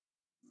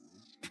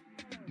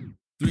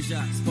3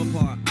 shots, 4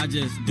 par, I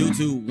just do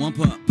 2. 1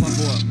 putt, par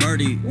 4,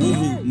 birdie,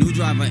 woohoo. New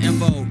driver,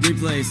 info,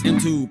 replace,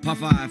 M2, par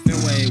 5,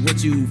 fairway,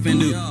 what you fin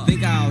do?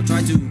 Think I'll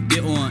try to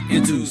get on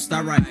into,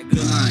 start right,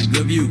 good line,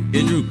 good view,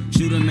 hit Drew,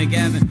 shoot him,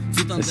 McGavin,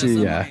 2 thumbs I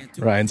see, yeah.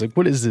 Ryan's like,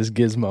 what is this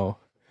gizmo?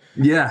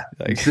 Yeah,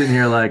 I'm sitting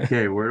here like,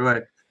 hey,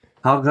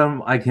 how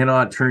come I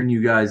cannot turn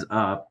you guys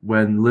up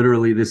when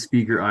literally the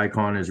speaker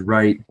icon is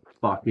right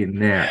fucking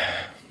there?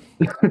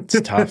 It's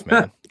tough,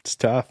 man. It's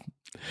tough.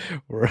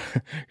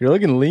 You're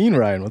looking lean,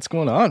 Ryan. What's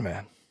going on,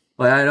 man?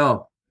 Like, I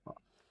know.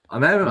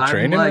 I'm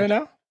training right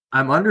now?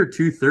 I'm under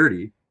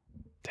 230.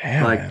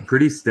 Damn, like man.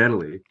 Pretty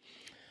steadily.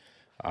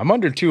 I'm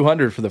under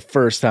 200 for the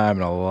first time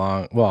in a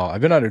long. Well, I've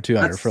been under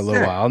 200 for a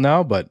little while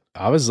now, but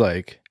I was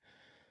like,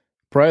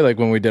 probably like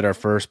when we did our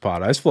first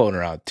pod, I was floating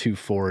around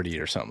 240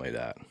 or something like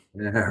that.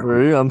 Yeah,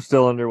 Were you? I'm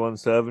still under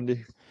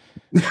 170.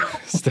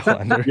 Still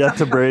under. Yet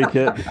to break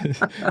it.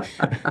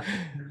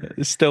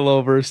 Still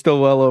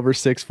well over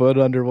 6 foot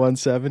under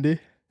 170.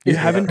 You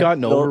haven't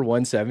gotten over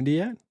 170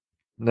 yet?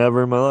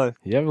 Never in my life.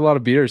 You have a lot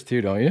of beers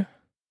too, don't you?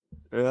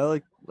 Yeah, I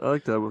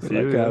like to have a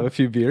few. Like to have a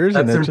few beers.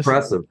 That's and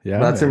impressive.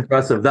 That's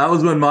impressive. That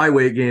was when my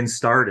weight gain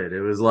started.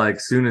 It was like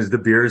soon as the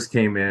beers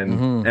came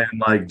in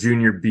and like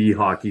junior B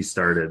hockey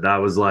started. That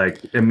was like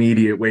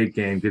immediate weight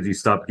gain because you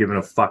stopped giving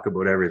a fuck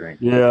about everything.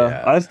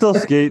 Yeah, I still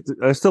skate.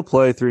 I still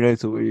play 3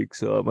 nights a week,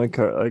 so my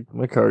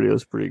cardio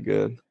is pretty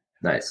good.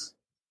 Nice.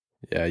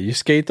 Yeah, you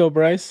skate though,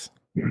 Bryce?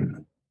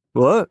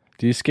 What?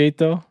 Do you skate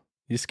though?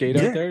 You skate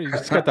out there? You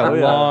just got that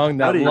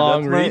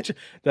long reach.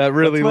 Yeah.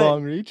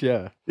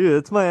 Dude,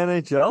 it's my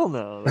NHL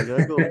now. Like,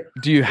 I go,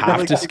 do you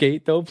have to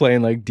skate though,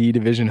 playing like D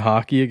division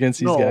hockey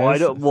against these guys? No, I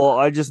don't. Well,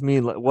 I just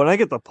mean like when I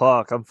get the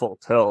puck, I'm full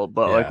tilt.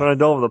 But like when I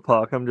don't have the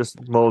puck, I'm just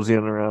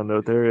moseying around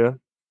out there.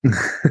 Yeah.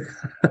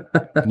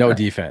 No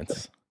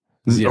defense.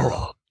 Zero.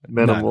 No,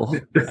 minimal.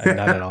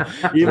 Not at all.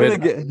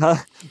 Even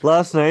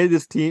last night,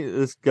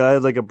 this guy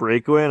had like a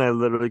breakaway, and I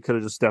literally could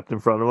have just stepped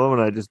in front of him,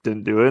 and I just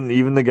didn't do it. And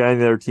even the guy in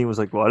the other team was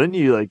like, "Why didn't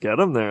you like get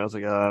him there?" I was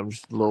like, "I'm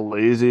just a little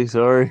lazy.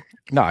 Sorry."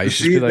 No, you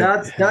should be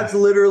like, that's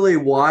literally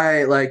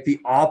why, like, the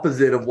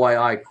opposite of why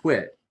I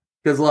quit.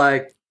 Because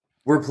like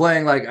we're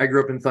playing, like, I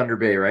grew up in Thunder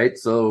Bay, right?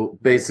 So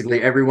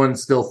basically, everyone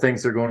still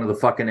thinks they're going to the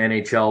fucking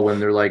NHL when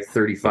they're like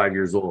 35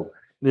 years old.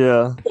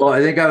 Yeah. Well,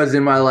 I think I was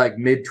in my like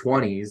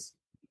mid-20s.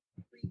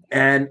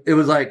 And it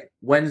was like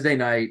Wednesday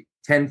night,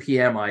 10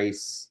 p.m.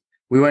 ice.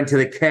 We went to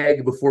the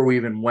keg before we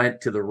even went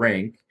to the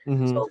rink.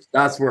 So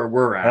that's where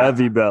we're at.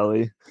 Heavy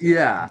belly.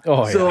 Yeah.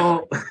 Oh,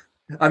 so,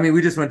 I mean,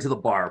 we just went to the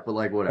bar, but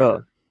like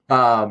whatever.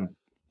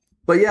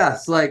 But yeah,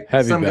 it's like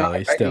heavy some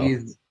belly guy, still.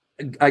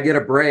 I get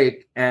a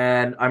break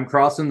and I'm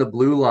crossing the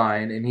blue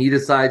line and he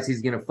decides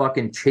he's going to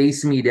fucking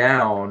chase me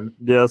down.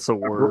 Yeah, that's the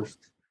worst.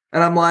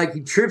 And I'm like,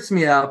 he trips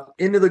me up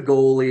into the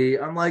goalie.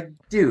 I'm like,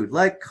 dude,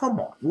 like, come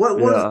on.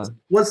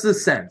 What's the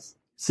sense?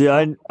 See,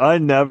 I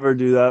never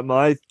do that.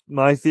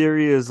 My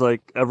theory is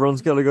like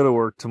everyone's got to go to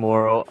work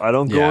tomorrow. I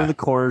don't go in the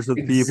corners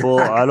with people.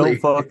 I don't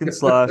fucking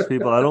slash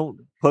people. I don't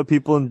put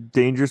people in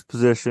dangerous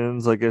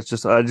positions. Like it's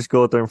just I just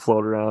go out there and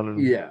float around.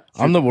 And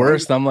I'm the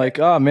worst. I'm like,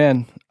 oh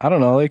man, I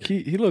don't know. Like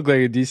he looked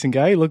like a decent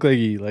guy. He looked like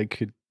he like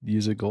could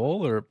use a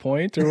goal or a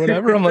point or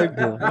whatever. I'm like,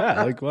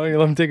 like, why don't you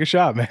let him take a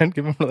shot, man?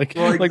 Give him like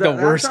the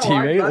worst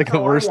teammate, like the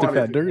worst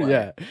defender.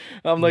 Yeah.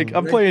 I'm like,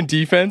 I'm playing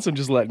defense. I'm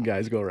just letting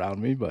guys go around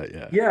me, but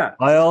yeah.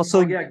 I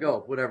also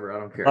go, whatever.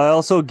 I don't care. I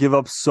also give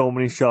up so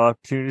many shot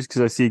opportunities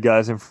because I see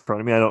guys in front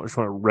of me. I don't just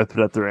want to rip it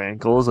at their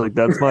ankles. Like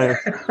that's my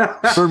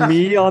for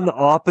me on the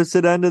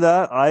opposite end of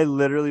that. I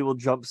literally will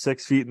jump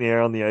 6 feet in the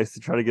air on the ice to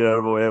try to get out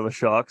of the way of a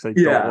shot because I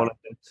don't want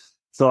to.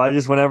 So I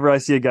just, whenever I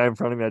see a guy in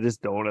front of me, I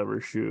just don't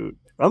ever shoot.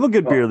 I'm a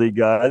good beer league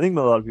guy. I think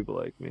a lot of people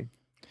like me.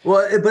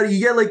 Well, but you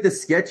get like the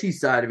sketchy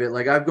side of it.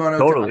 Like I've gone out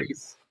to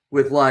ice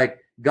with like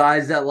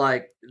guys that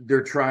like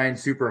they're trying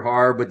super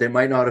hard, but they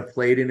might not have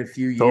played in a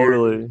few years.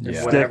 Totally.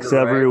 Sticks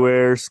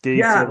everywhere,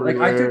 skates everywhere.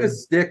 Like I took a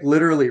stick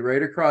literally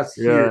right across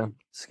here.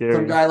 Scary.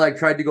 Some guy like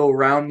tried to go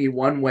around me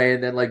one way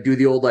and then like do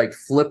the old like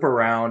flip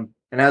around.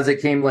 And as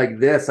it came like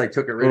this, I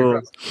took it right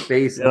across the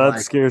face. Yeah,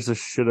 that scares the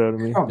shit out of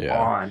me. Come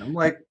on. I'm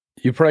like,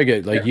 you probably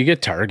get like you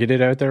get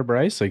targeted out there,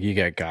 Bryce. Like you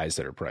get guys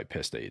that are probably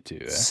pissed at you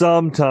too.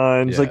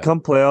 Sometimes, like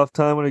come playoff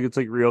time when it gets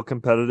like real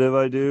competitive,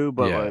 I do.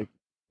 But like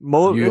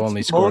you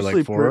only score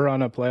like 4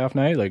 on a playoff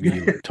night. Like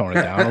you tone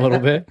it down a little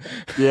bit.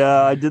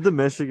 Yeah, I did the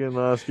Michigan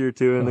last year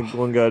too, and the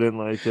one guy didn't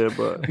like it.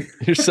 But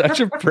you're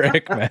such a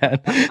prick, man.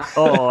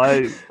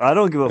 I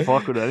don't give a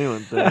fuck what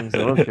anyone thinks. I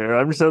don't care.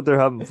 I'm just out there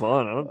having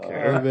fun. I don't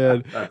care. Oh,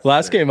 man.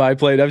 Last game I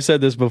played, I've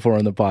said this before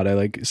on the pod. I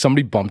like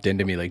somebody bumped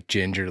into me like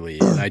gingerly,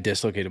 and I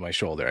dislocated my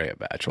shoulder. I have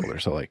bad shoulder,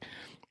 so like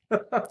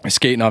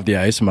skating off the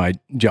ice. My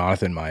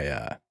Jonathan,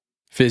 my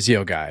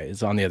physio guy,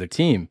 is on the other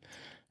team.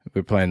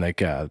 We're playing like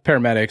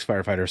paramedics,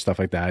 firefighters, stuff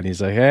like that. And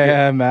he's like,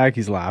 hey, Mac.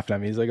 He's laughing at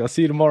me. He's like, I'll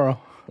see you tomorrow.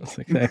 I was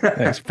like,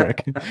 thanks,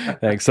 prick.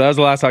 Thanks. So that was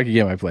the last hockey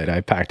game I played.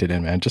 I packed it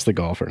in, man. Just a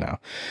golfer now.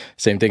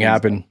 Same thing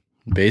happened.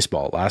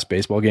 Baseball. Last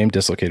baseball game,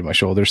 dislocated my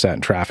shoulder, sat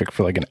in traffic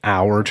for like an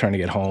hour trying to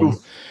get home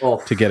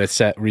to get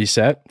it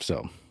reset.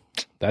 So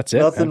That's it.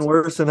 Nothing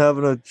worse than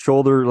having a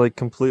shoulder like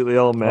completely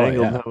all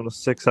mangled and yeah. having a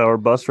 6-hour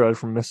bus ride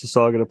from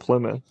Mississauga to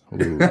Plymouth.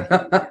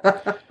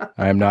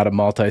 I am not a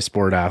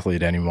multi-sport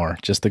athlete anymore.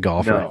 Just a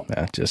golfer. No.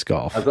 Yeah, just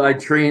golf. I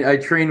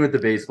train with the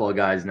baseball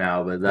guys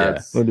now, but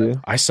that's What do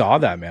you? I saw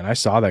that, man. I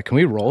saw that. Can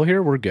we roll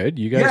here? We're good.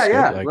 You guys?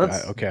 yeah. Good?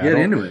 Let's okay. get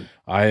into it.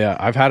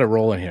 I've had it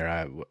rolling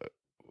here.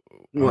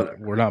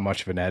 We're not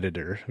much of an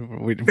editor.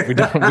 We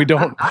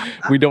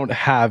don't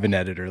have an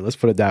editor. Let's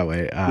put it that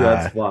way.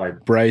 That's fine.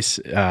 Bryce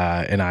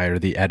and I are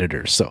the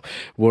editors, so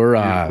we're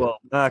well,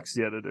 Max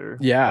the editor.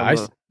 Yeah,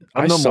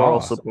 I'm the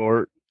moral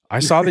support. I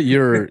saw that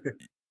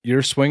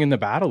you're swinging the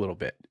bat a little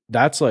bit.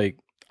 That's like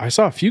I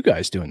saw a few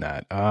guys doing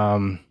that.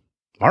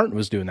 Martin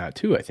was doing that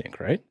too, I think,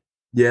 right?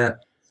 Yeah.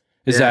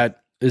 Is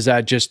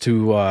that just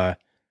to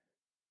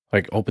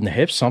like open the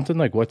hips? Something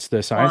like what's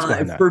the science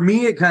behind that? For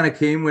me, it kind of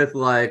came with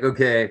like,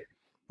 okay,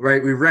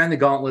 right, we ran the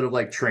gauntlet of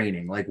like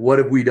training. Like, what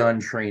have we done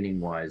training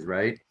wise,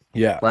 right?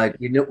 Yeah. Like,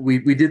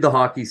 we did the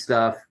hockey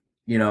stuff,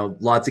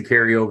 lots of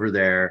carryover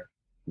there.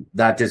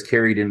 That just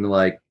carried into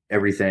like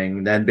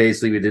everything. Then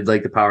basically we did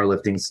like the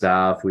powerlifting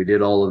stuff. We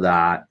did all of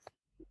that.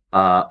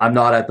 I'm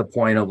not at the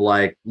point of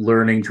like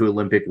learning to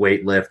Olympic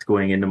weightlift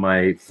going into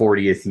my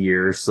 40th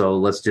year. So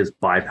let's just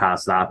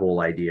bypass that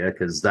whole idea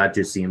because that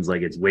just seems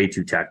like it's way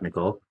too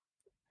technical.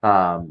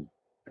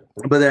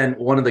 But then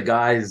one of the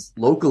guys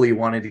locally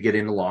wanted to get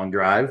into long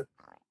drive,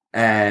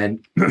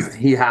 and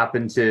he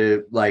happened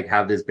to like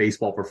have this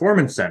baseball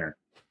performance center.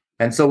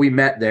 And so we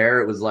met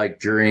there. It was like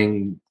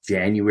during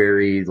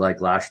January, like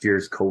last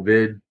year's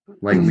COVID,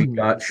 like we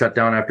got shut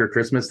down after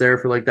Christmas there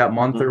for like that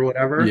month or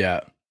whatever.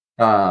 Yeah.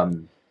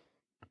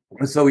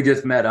 So we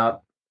just met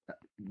up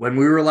when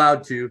we were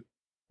allowed to.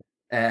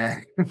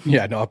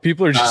 Yeah, no,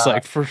 people are just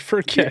like,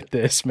 forget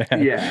this,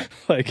 man. Yeah.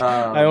 Like,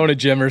 I own a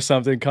gym or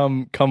something.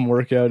 Come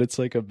work out. It's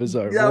like a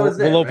bizarre.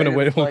 We'll open a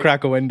window, we'll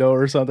crack a window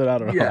or something. I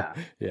don't know. Yeah.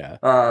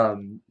 Yeah.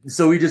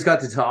 So we just got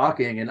to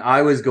talking, and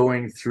I was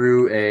going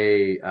through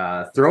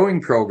a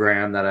throwing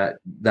program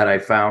that I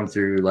found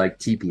through like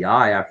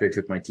TPI after I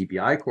took my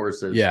TPI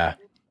courses. Yeah.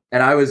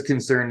 And I was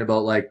concerned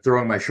about like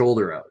throwing my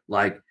shoulder out,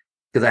 like,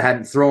 because I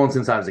hadn't thrown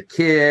since I was a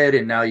kid.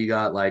 And now you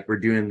got like, we're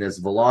doing this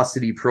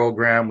velocity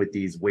program with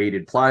these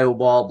weighted plyo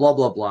ball, blah,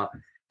 blah, blah.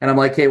 And I'm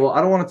like, hey, well,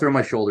 I don't want to throw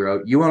my shoulder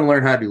out. You want to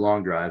learn how to do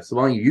long drive. So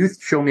why don't you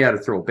show me how to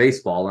throw a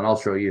baseball and I'll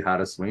show you how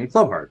to swing a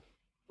club hard.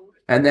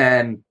 And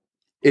then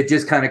it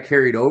just kind of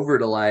carried over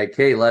to like,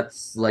 hey,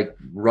 let's like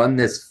run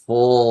this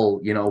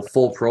full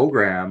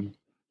program.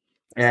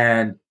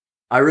 And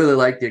I really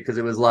liked it because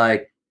it was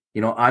like,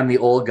 I'm the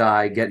old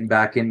guy getting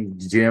back in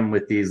the gym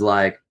with these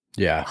like,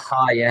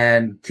 high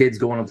end kids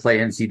going to play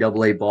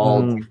NCAA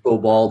ball, go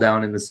ball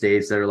down in the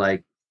States that are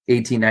like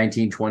 18,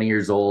 19, 20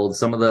 years old.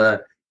 Some of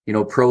the,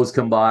 pros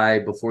come by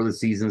before the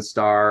season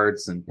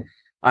starts. And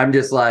I'm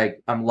just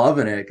like, I'm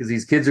loving it because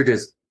these kids are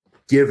just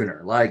giving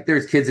her. Like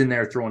there's kids in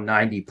there throwing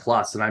 90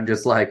 plus. And I'm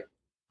just like,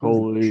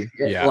 holy,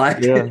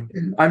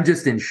 I'm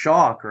just in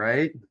shock.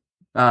 Right.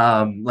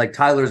 Like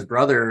Tyler's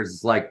brother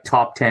is like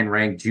top 10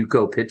 ranked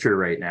JUCO pitcher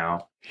right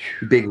now,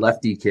 big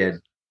lefty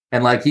kid.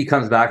 And like he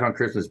comes back on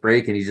Christmas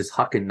break and he's just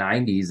hucking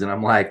 90s. And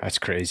I'm like, that's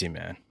crazy,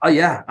 man. Oh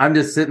yeah. I'm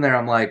just sitting there.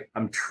 I'm like,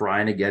 I'm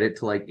trying to get it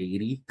to like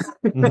 80.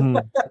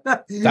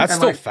 That's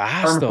still like,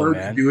 fast though,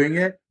 man. Doing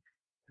it.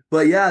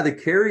 But yeah, the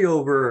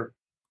carryover,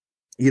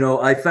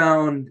 I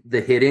found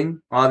the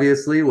hitting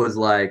obviously was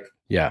like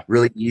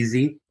really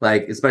easy.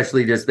 Like,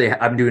 especially just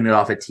I'm doing it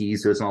off a tee.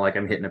 So it's not like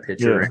I'm hitting a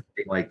pitcher or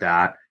anything like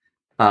that.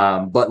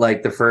 But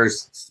like the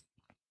first,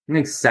 I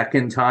think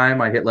second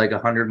time I hit like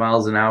 100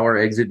 miles an hour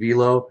exit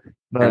velo.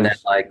 Nice. And then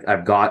like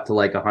I've got to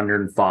like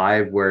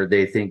 105 where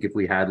they think if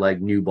we had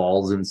like new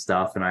balls and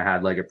stuff and I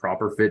had like a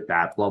proper fit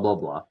bat, blah, blah,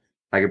 blah,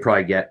 I could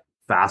probably get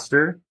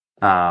faster.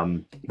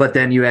 But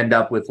then you end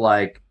up with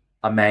like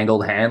a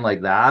mangled hand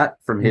like that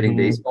from hitting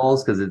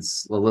baseballs because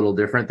it's a little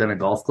different than a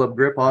golf club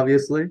grip,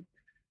 obviously.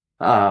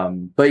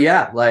 But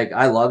yeah, like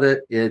I love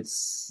it.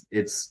 It's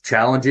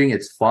challenging.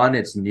 It's fun.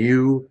 It's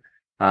new.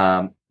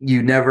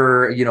 You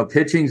never,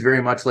 pitching's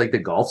very much like the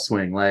golf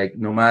swing. Like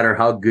no matter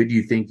how good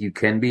you think you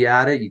can be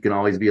at it, you can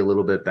always be a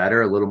little bit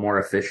better, a little more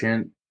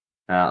efficient,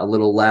 a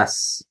little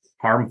less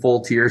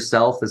harmful to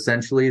yourself,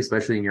 essentially,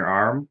 especially in your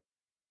arm.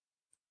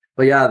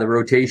 But yeah, the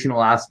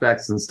rotational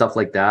aspects and stuff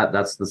like that,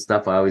 that's the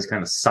stuff I always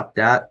kind of sucked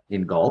at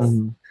in golf.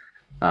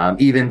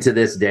 Even to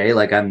this day,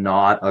 like I'm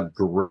not a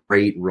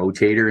great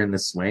rotator in the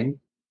swing.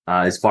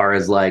 As far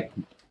as like,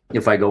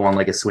 if I go on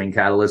like a swing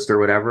catalyst or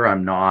whatever,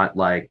 I'm not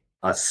like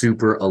a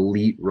super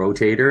elite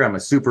rotator. I'm a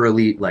super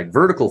elite like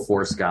vertical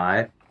force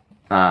guy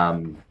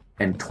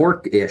and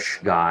torque-ish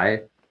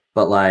guy,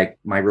 but like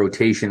my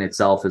rotation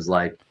itself is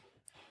like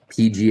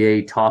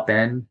PGA top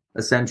end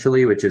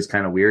essentially, which is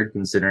kind of weird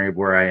considering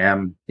where I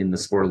am in the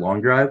sport of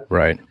long drive.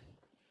 Right.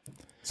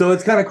 So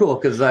it's kind of cool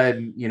because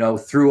I'm,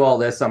 through all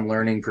this, I'm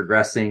learning,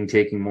 progressing,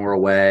 taking more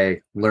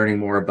away, learning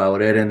more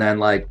about it. And then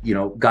like,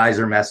 guys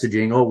are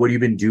messaging, oh, what have you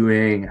been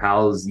doing?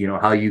 How's,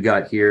 how you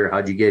got here?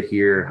 How'd you get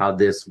here? How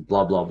this,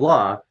 blah, blah,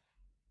 blah.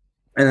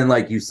 And then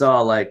like you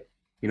saw, like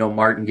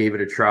Martin gave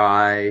it a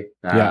try.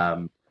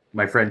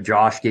 My friend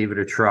Josh gave it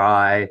a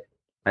try.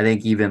 I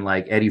think even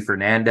like Eddie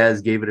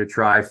Fernandez gave it a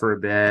try for a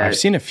bit. I've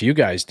seen a few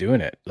guys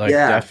doing it. Like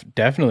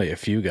definitely a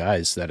few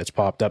guys that it's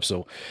popped up.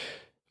 So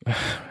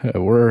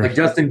we're like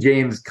Justin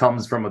James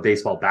comes from a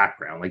baseball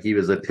background. Like he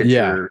was a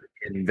pitcher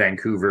in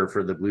Vancouver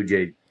for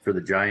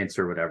the Giants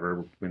or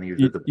whatever when he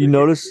was at the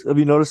Blue Jays. Have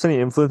you noticed any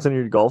influence on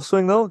your golf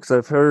swing though? Because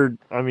I've heard,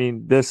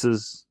 this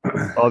is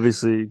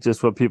obviously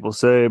just what people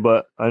say,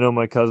 but I know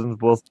my cousins,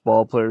 both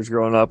ball players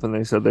growing up, and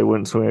they said they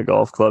wouldn't swing a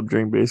golf club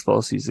during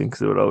baseball season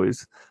because it would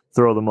always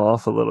throw them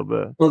off a little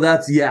bit. Well,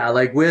 that's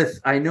with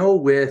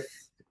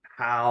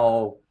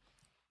how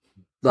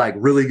like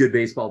really good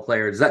baseball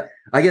players,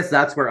 I guess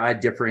that's where I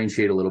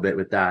differentiate a little bit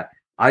with that.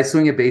 I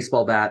swing a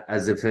baseball bat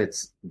as if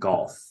it's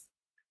golf,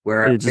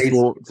 where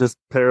just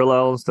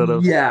parallel instead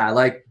of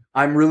like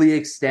I'm really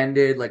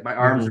extended, like my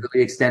arms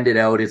really extended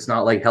out. It's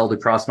not like held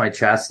across my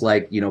chest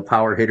like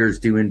power hitters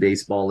do in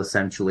baseball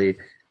essentially.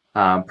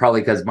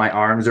 Probably because my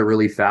arms are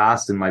really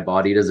fast and my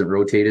body doesn't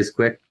rotate as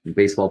quick.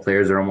 Baseball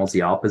players are almost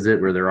the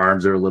opposite, where their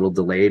arms are a little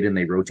delayed and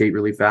they rotate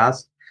really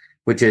fast,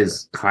 which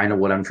is kind of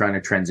what I'm trying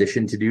to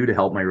transition to do to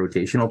help my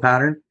rotational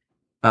pattern.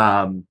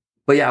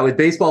 But yeah, with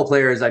baseball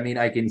players,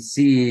 I can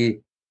see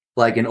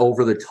like an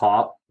over the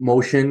top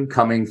motion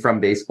coming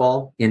from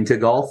baseball into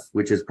golf,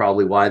 which is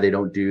probably why they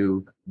don't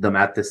do them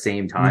at the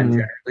same time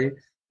generally.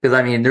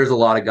 Because there's a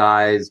lot of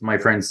guys, my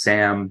friend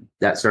Sam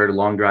that started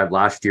Long Drive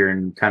last year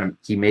and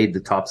he made the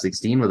top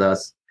 16 with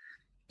us.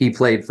 He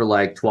played for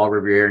like Trois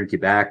Rivières in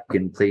Quebec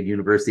and played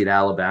University of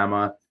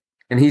Alabama.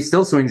 And he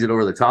still swings it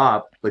over the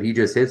top, but he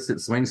just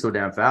swings so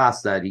damn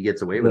fast that he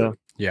gets away with it.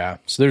 Yeah.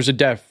 So there's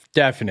a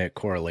definite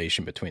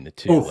correlation between the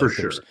two. Oh, for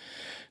sure.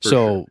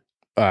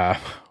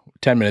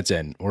 10 minutes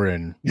in, we're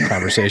in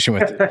conversation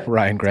with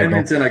Ryan Gregnol. 10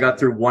 minutes in, I got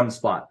through one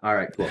spot. All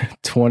right, cool.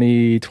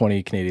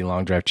 2020 Canadian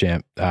Long Drive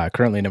champ,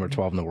 currently number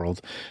 12 in the world.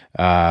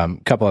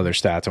 Couple other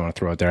stats I want to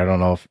throw out there. I don't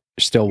know if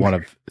still one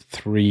of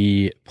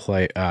three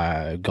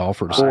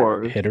golfers,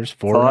 hitters,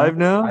 five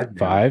now,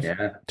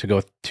 to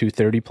go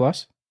 230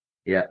 plus.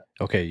 Yeah.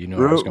 Okay.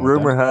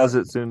 Rumor has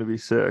it soon to be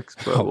 6.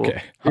 But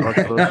okay.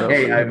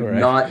 Hey, I'm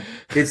not.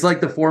 It's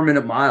like the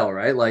 4-minute mile,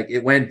 right? Like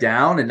it went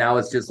down, and now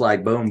it's just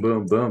like boom,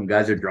 boom, boom.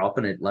 Guys are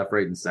dropping it left,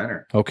 right, and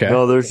center. Okay.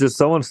 No, there's just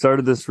someone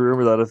started this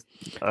rumor that if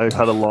I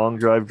had a long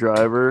drive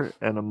driver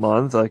in a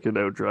month, I could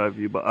outdrive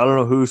you. But I don't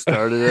know who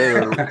started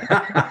it.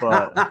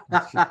 But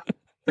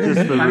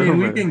just the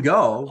rumor. We can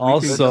go.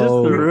 Also, just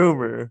the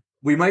rumor.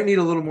 We might need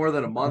a little more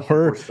than a month.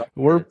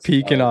 We're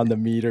peaking on the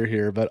meter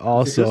here, but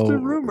also just a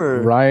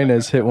rumor. Ryan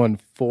has hit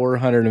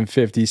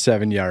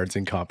 457 yards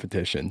in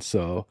competition.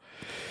 So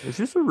it's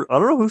just I don't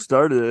know who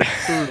started it.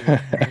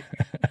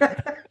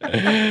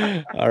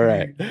 All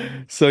right.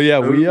 So yeah,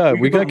 we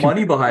got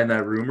money behind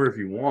that rumor if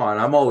you want.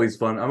 I'm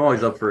always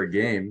up for a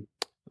game.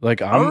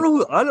 Like I don't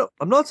know.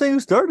 I'm not saying who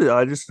started it.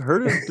 I just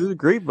heard it through the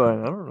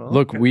grapevine. I don't know.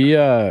 Look,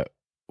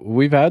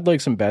 we've had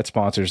like some bet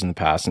sponsors in the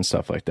past and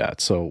stuff like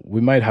that. So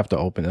we might have to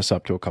open this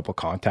up to a couple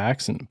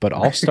contacts but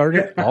I'll start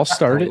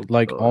it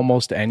like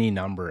almost any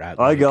number at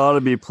I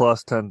gotta be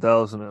plus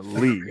 10,000 at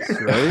least,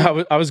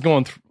 right? I was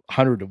going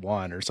 100 to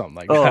 1 or something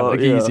like that.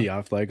 Easy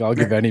off. Like I'll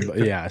give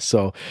anybody. Yeah.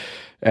 So,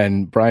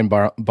 and Brian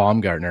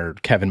Baumgartner,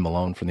 Kevin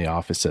Malone from The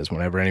Office says,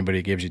 whenever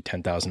anybody gives you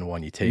 10,000 to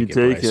 1, you take it.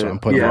 Right? So I'm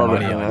putting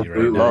money on you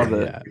right now. Love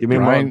it. Yeah. Give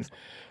me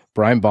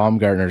Brian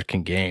Baumgartner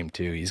can game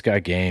too. He's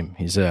got game.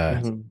 He's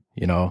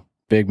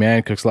big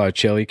man, cooks a lot of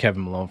chili.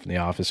 Kevin Malone from The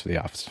Office for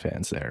The Office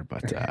fans there.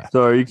 But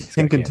sorry, you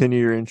can continue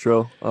your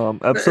intro.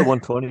 Episode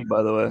 120,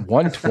 by the way.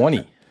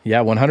 120.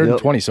 Yeah,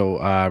 120. Yep. So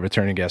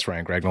returning guest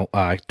Ryan Gregnol,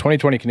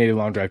 2020 Canadian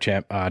Long Drive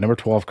champ, number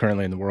 12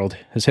 currently in the world,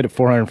 has hit it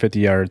 450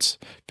 yards,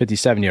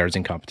 57 yards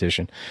in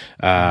competition,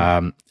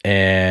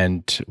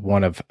 and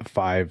one of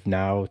 5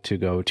 now to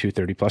go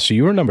 230 plus. So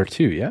you were number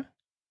 2, yeah?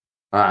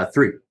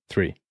 3.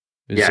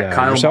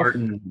 Kyle yourself?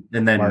 Martin,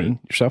 and then Martin, me.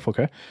 Yourself,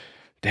 okay.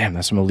 Damn,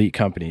 that's some elite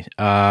company.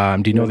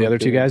 Do you know the other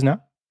 2 guys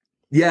now?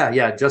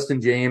 Yeah.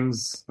 Justin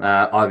James,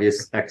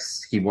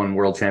 he won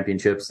world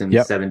championships in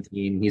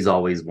 17. He's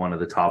always one of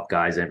the top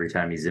guys every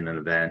time he's in an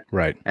event.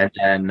 Right. And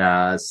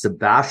then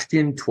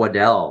Sebastian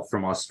Twaddell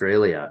from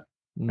Australia.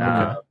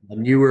 A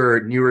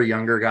newer,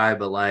 younger guy,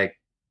 but like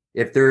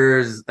if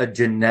there's a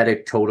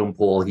genetic totem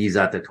pole, he's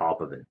at the top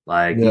of it.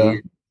 Like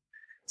he's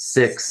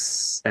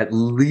at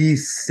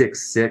least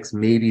 6'6",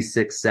 maybe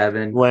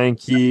 6'7".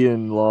 Lanky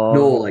and long.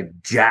 No, like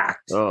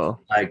jacked. Oh,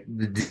 like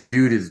the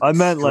dude is. I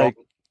meant strong. Like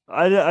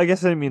I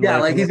guess I didn't mean. Yeah,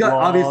 like he's got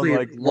obviously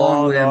like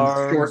long limbs,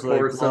 arms, short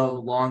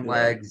torso, long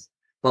legs,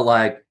 but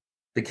like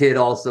the kid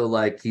also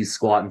like he's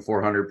squatting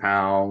 400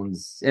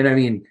 pounds,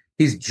 and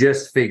he's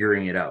just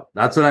figuring it out.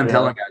 That's what I'm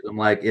telling guys. I'm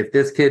like, if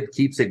this kid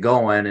keeps it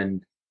going,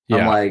 and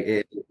I'm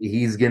like,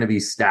 he's gonna be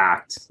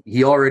stacked.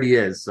 He already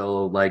is.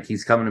 So like,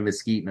 he's coming to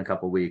Mesquite in a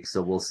couple weeks.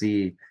 So we'll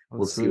see.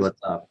 We'll see what's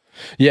up.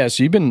 Yeah.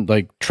 So you've been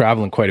like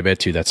traveling quite a bit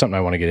too. That's something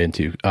I want to get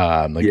into.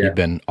 You've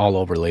been all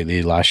over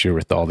lately. Last year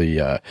with all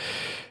the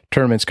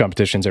tournaments,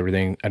 competitions,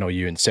 everything. I know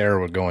you and Sarah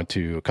were going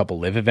to a couple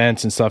live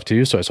events and stuff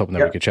too. So I was hoping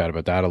that we could chat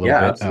about that a little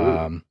bit.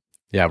 Absolutely.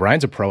 Yeah,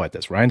 Ryan's a pro at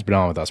this. Ryan's been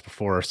on with us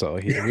before, so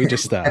we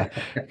just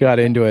got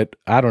into it.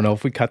 I don't know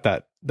if we cut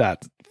that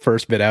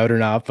first bit out or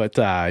not, but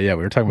yeah,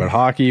 we were talking about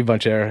hockey, a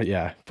bunch of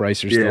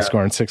Bryce are still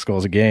scoring 6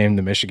 goals a game,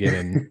 the Michigan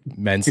and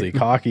men's league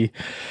hockey,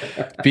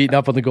 beating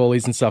up on the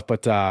goalies and stuff.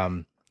 But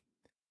the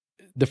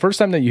first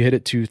time that you hit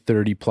it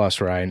 230 plus,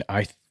 Ryan,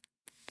 I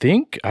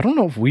don't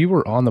know if we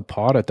were on the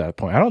pod at that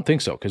point. I don't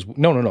think so, because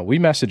no, we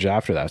messaged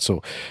after that.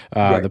 So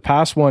the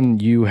past one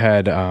you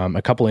had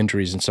a couple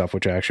injuries and stuff,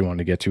 which I actually wanted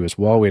to get to as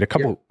well. We had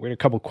a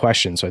couple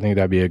questions, so I think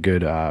that'd be a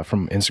good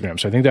from Instagram.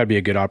 So I think that'd be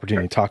a good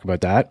opportunity to talk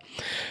about that.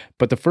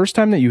 But the first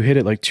time that you hit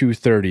it like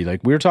 230,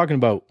 like we were talking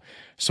about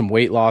some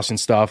weight loss and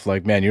stuff,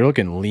 like, man, you're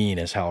looking lean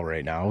as hell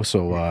right now.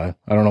 So I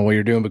don't know what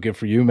you're doing, but good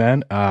for you,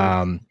 man.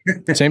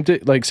 Same thing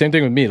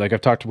with me. Like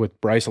I've talked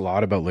with Bryce a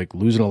lot about like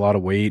losing a lot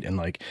of weight, and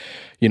like,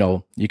 you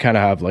know, you kind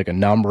of have like a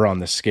number on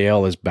the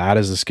scale, as bad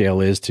as the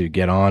scale is to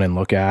get on and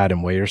look at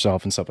and weigh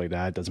yourself and stuff like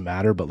that. It doesn't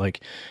matter, but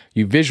like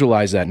you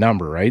visualize that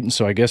number, right? And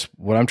so I guess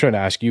what I'm trying to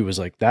ask you is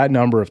like that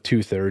number of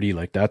 230,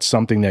 like that's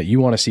something that you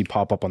want to see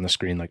pop up on the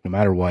screen. Like no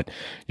matter what,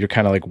 you're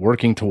kind of like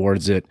working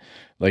towards it.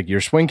 Like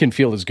your swing can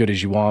feel as good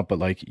as you want, but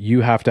like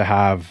you have to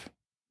have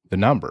the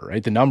number,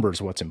 right? The number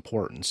is what's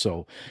important.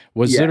 So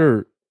was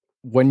there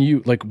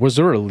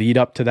a lead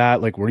up to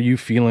that? Like, were you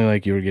feeling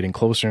like you were getting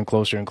closer and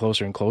closer and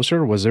closer and closer?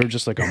 Or was there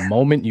just like a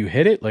moment you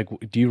hit it? Like,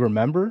 do you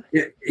remember?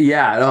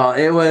 Yeah, no,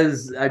 it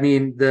was, I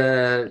mean,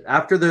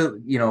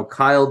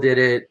 Kyle did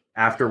it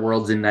after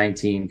Worlds in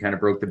 19, kind of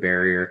broke the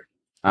barrier.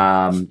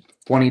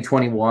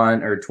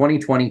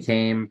 2020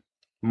 came.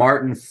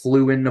 Martin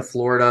flew into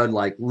Florida,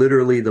 like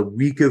literally the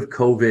week of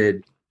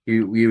COVID.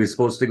 He was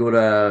supposed to go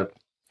to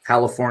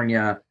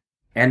California,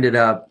 ended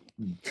up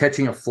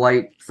catching a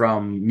flight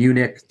from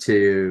Munich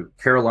to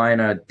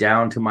Carolina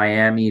down to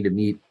Miami to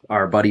meet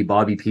our buddy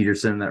Bobby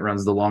Peterson that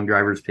runs the Long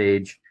Drivers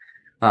page.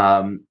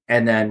 And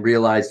then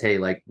realized, hey,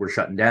 like we're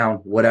shutting down,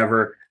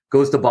 whatever.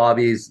 Goes to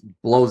Bobby's,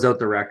 blows out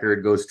the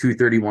record, goes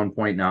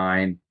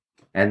 231.9.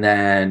 And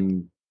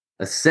then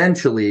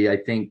essentially, I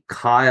think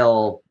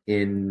Kyle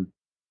in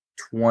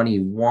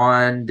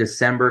 21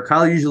 December,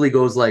 Kyle usually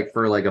goes like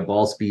for like a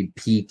ball speed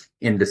peak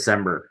in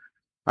December,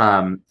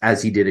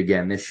 as he did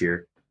again this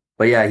year.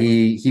 But yeah,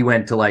 he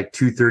went to like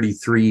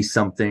 233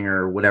 something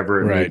or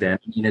whatever it may have been.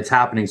 I mean, it's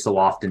happening so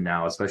often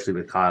now, especially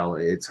with Kyle,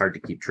 it's hard to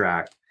keep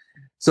track.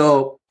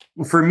 So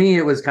for me,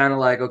 it was kind of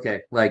like,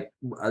 okay, like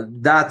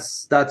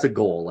that's a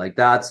goal. Like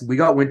we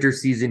got winter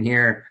season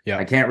here. Yeah.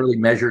 I can't really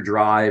measure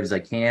drives. I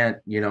can't,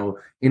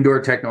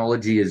 indoor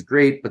technology is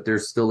great, but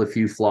there's still a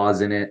few flaws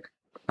in it.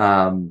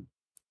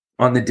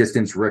 On the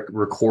distance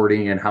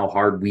recording and how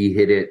hard we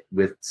hit it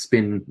with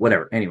spin,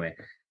 whatever. Anyway,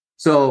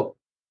 so,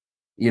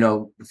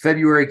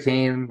 February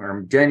came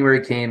or January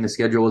came, the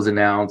schedule was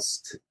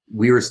announced.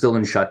 We were still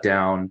in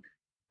shutdown.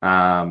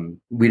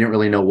 We didn't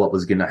really know what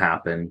was going to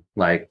happen,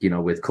 like,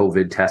 with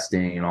COVID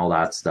testing and all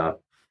that stuff.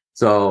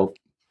 So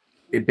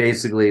it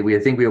basically, I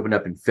think we opened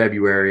up in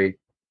February.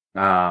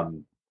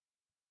 Then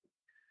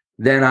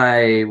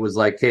I was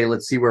like, okay,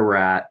 let's see where we're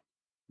at.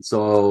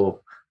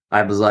 So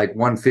I was like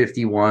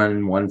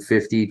 151,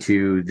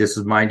 152. This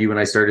was, mind you, when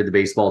I started the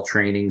baseball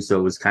training. So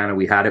it was kind of,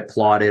 we had it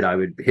plotted. I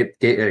would hit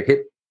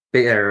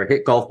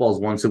golf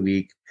balls once a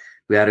week.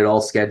 We had it all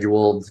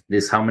scheduled.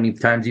 This, how many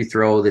times you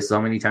throw, this,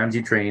 how many times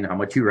you train, how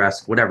much you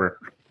rest, whatever.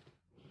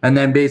 And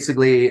then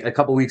basically a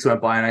couple weeks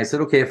went by and I said,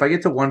 okay, if I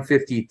get to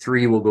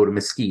 153, we'll go to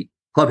Mesquite,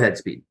 clubhead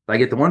speed. If I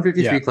get to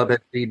 153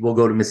 clubhead speed, we'll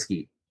go to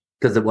Mesquite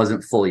because it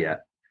wasn't full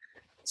yet.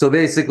 So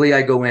basically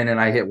I go in and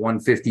I hit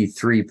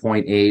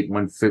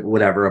 153.8,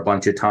 whatever, a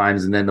bunch of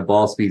times. And then the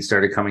ball speed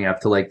started coming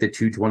up to like the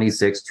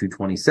 226,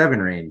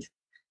 227 range.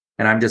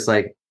 And I'm just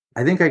like,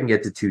 I think I can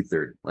get to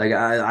 230.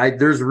 Like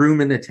there's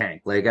room in the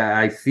tank. Like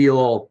I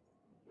feel,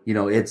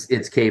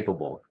 it's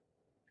capable.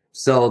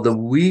 So the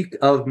week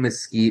of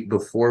Mesquite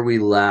before we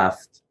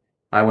left,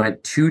 I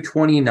went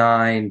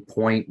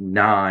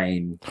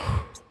 229.9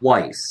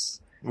 twice.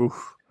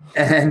 Oof.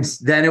 And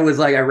then it was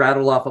like I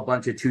rattled off a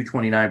bunch of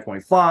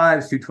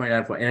 229.5s,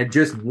 229, and it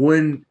just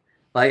wouldn't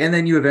like. And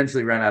then you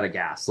eventually ran out of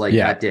gas, like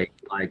that day,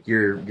 like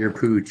you're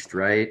pooched,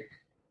 right?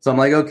 So I'm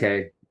like,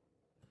 okay.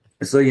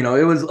 So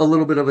it was a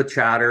little bit of a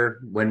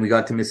chatter when we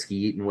got to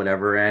Mesquite and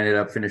whatever. I ended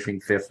up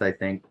finishing 5th, I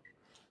think.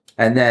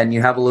 And then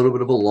you have a little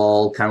bit of a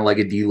lull, kind of like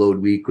a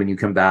deload week when you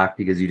come back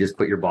because you just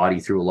put your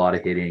body through a lot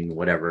of hitting,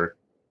 whatever.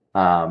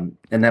 And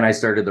then I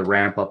started the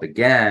ramp up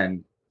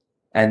again.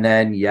 And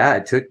then,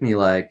 it took me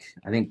like,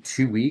 I think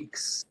 2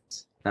 weeks.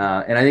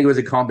 And I think it was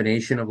a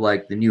combination of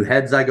like the new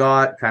heads I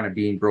got kind of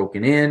being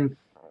broken in,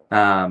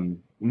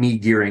 me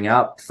gearing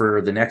up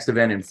for the next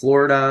event in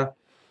Florida.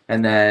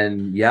 And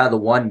then, the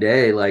one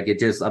day, like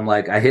I'm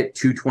like, I hit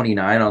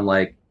 229 on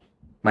like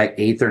my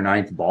 8th or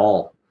 9th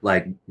ball,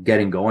 like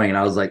getting going. And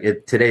I was like,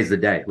 today's the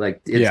day.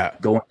 Like it's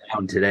going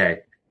down today.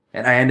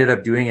 And I ended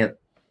up doing it.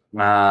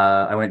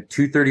 I went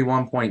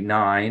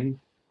 231.9.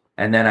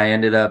 And then I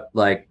ended up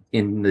like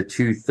in the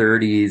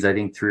 230s, I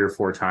think 3 or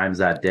 4 times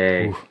that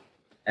day. Oof.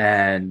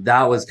 And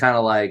that was kind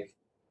of like,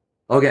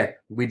 okay,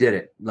 we did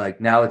it. Like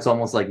now it's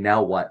almost like,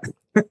 now what?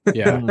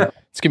 Yeah.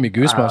 It's giving me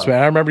goosebumps,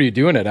 man. I remember you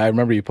doing it. I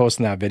remember you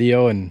posting that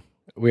video and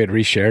we had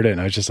reshared it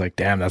and I was just like,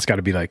 damn, that's got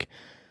to be like,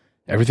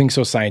 everything's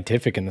so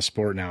scientific in the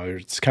sport now.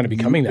 It's kind of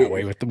becoming that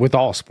way with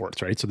all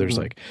sports, right? So there's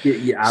like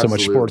so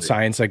much sports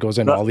science that goes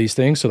into all these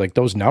things. So like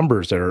those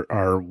numbers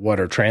are what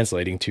are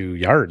translating to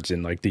yards,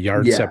 and like the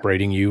yards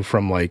separating you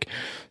from like,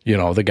 you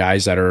know, the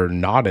guys that are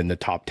not in the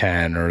top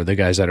 10 or the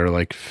guys that are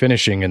like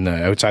finishing in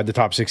the outside the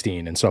top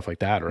 16 and stuff like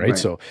that, right?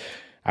 So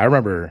I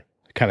remember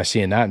kind of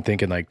seeing that and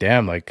thinking like,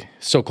 damn, like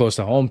so close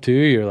to home too.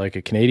 You're like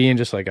a Canadian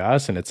just like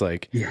us. And it's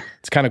like,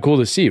 it's kind of cool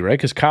to see, right?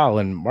 Because Kyle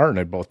and Martin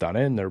had both done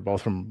it and they're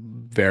both from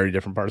very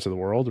different parts of the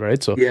world,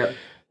 right? So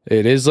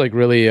it is like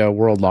really a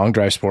world long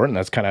drive sport, and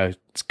it's kind of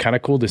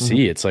cool to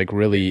see. It's like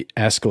really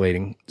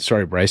escalating.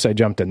 Sorry, Bryce, I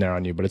jumped in there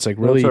on you, but it's like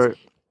really,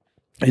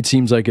 it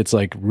seems like it's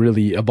like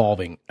really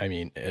evolving. I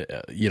mean,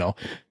 you know,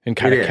 and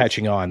kind of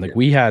catching on. Like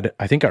we had,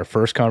 I think our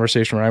first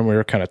conversation, Ryan, we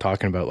were kind of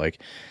talking about like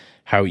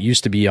how it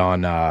used to be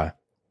on,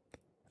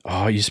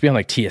 it used to be on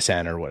like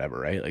TSN or whatever,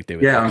 right? Like they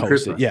would like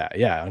host it.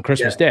 Yeah, on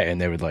Christmas Day, and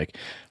they would like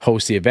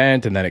host the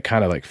event, and then it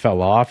kind of like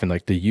fell off, and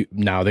like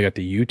now they got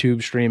the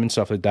YouTube stream and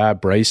stuff like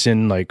that.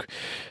 Bryson, like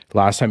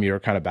last time you were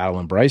kind of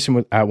battling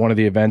Bryson at one of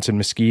the events in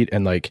Mesquite,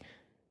 and like,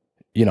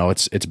 you know,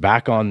 it's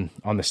back on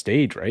the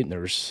stage, right? And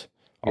there's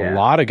a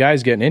lot of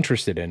guys getting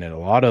interested in it, a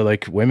lot of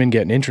like women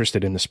getting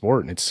interested in the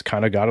sport, and it's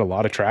kind of got a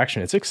lot of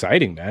traction. It's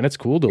exciting, man. It's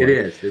cool to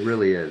it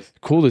really is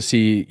cool to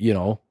see, you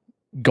know,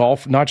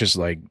 golf, not just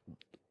like,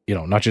 you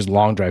know, not just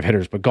long drive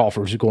hitters, but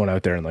golfers who going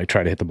out there and like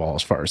try to hit the ball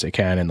as far as they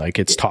can. And like,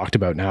 it's talked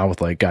about now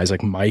with like guys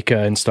like Micah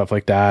and stuff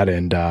like that.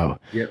 And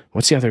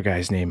what's the other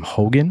guy's name?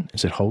 Hogan?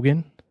 Is it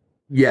Hogan?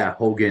 Yeah,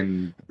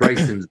 Hogan,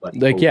 Bryson's buddy.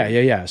 Like,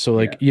 Hogan. yeah. So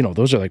like, you know,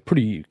 those are like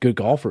pretty good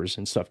golfers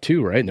and stuff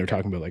too, right? And they're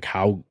talking about like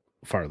how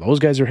far those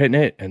guys are hitting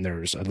it. And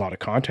there's a lot of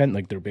content,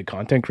 like they're big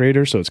content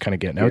creators. So it's kind of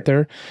getting out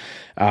there.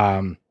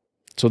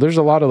 So there's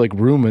a lot of like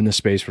room in the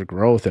space for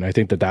growth. And I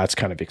think that that's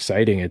kind of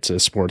exciting. It's a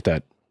sport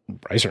that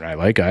Bryce and I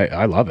like.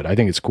 I love it. I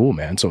think it's cool,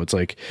 man. So it's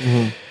like,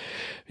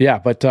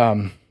 but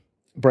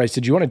Bryce,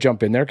 did you want to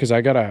jump in there? Because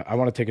I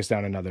want to take us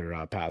down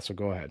another path. So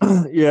go ahead.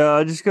 Yeah,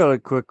 I just got a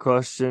quick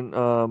question.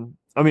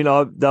 I mean,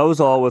 that was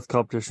all with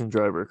competition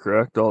driver,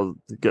 correct? All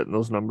getting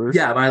those numbers.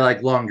 Yeah, my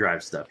like long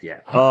drive stuff.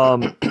 Yeah.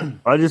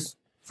 I just,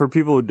 for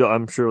people who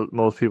I'm sure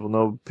most people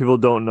know, people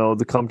don't know,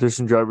 the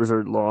competition drivers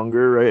are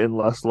longer, right, and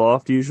less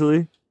loft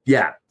usually.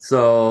 Yeah.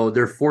 So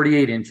they're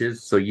 48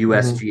 inches. So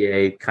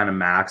USGA kind of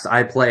max.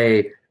 I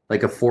play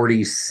like a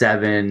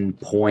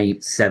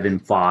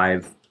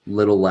 47.75,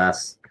 little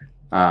less.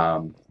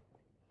 And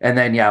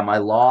then, my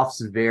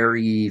lofts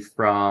vary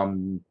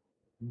from,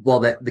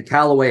 the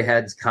Callaway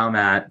heads come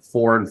at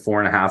 4 and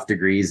 4.5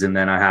 degrees. And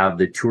then I have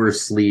the tour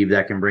sleeve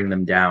that can bring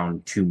them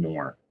down 2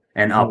 more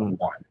and up 1.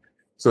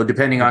 So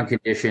depending on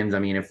conditions, I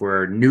mean, if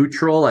we're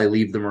neutral, I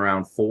leave them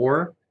around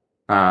 4.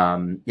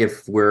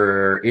 If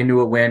we're into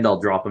a wind, I'll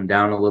drop them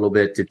down a little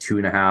bit to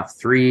 2.5,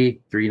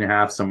 3,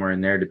 3.5, somewhere in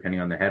there,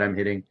 depending on the head I'm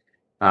hitting.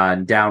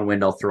 And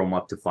downwind, I'll throw them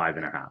up to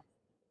 5.5.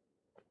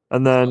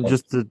 And then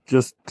just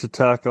to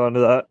tack onto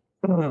that,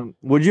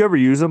 would you ever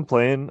use them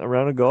playing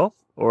around a golf,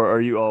 or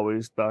are you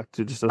always back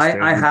to just a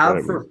standard I have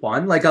driver? for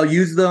fun. Like I'll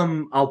use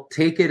them. I'll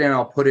take it and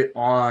I'll put it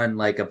on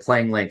like a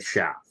playing length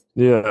shaft.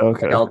 Yeah.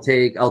 Okay. Like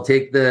I'll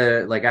take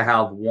the, like I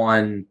have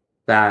one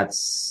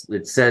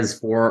it says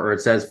 4 or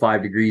it says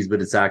 5 degrees, but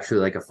it's actually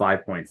like a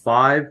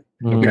 5.5.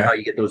 You know how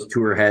you get those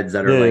tour heads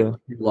that are like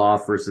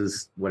off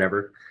versus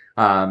whatever.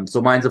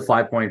 So mine's a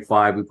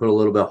 5.5. We put a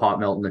little bit of hot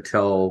melt in the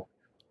toe,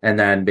 and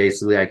then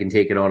basically I can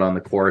take it out on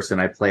the course and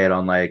I play it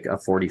on like a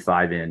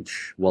 45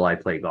 inch while I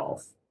play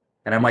golf,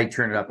 and I might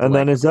turn it up to and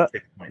like then is that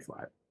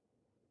 6.5.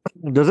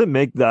 Does it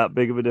make that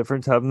big of a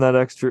difference having that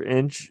extra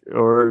inch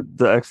or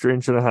the extra 1.5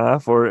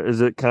 inches, or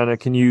is it kind of,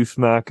 can you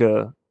smack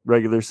a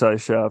regular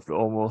size shaft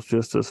almost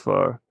just as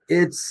far?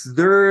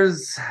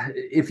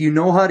 If you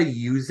know how to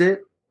use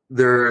it,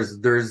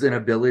 there's an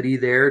ability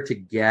there to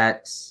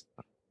get,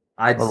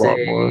 I'd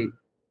say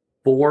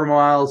 4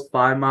 miles,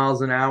 5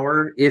 miles an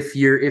hour if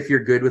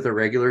you're good with a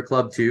regular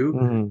club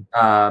too.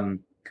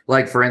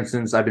 Like for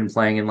instance, I've been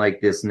playing in like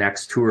this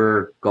next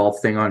tour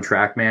golf thing on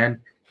TrackMan,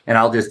 and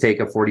I'll just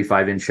take a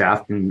 45-inch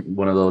shaft and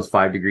one of those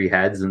 5-degree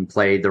heads and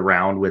play the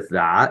round with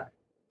that.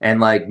 And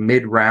like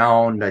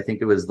mid-round, I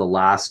think it was the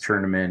last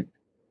tournament,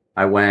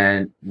 I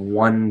went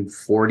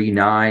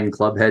 149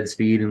 club head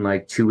speed and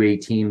like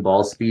 218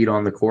 ball speed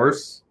on the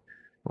course.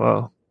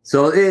 Wow.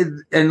 So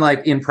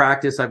like in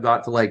practice, I've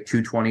got to like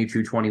 220,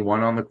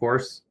 221 on the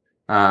course,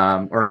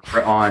 or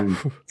on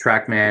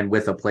TrackMan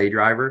with a play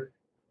driver.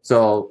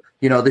 So,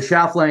 the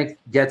shaft length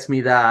gets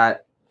me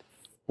that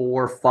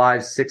 4,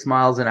 5, 6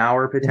 miles an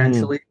hour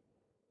potentially.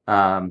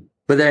 But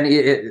then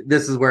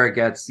this is where it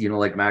gets,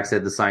 like Max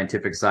said, the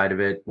scientific side of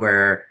it,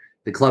 where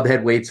the club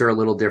head weights are a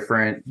little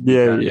different.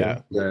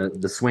 Yeah.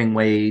 The swing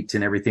weight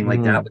and everything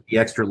like that with the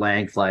extra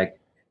length. Like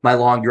my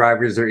long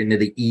drivers are into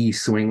the E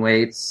swing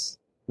weights,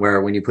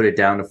 where when you put it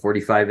down to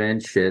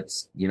 45-inch,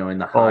 it's, you know, in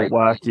the high,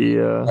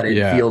 wacky. but it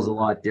Yeah. feels a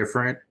lot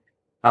different.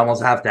 I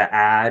almost have to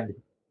add,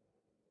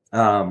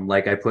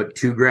 like I put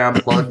 2-gram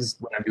plugs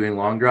when I'm doing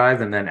long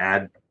drive, and then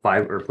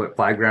put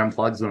 5-gram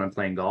plugs when I'm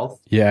playing golf.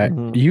 Yeah,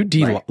 Mhm. you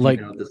Like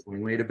even out the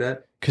swing weight a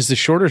bit. because the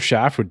shorter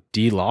shaft would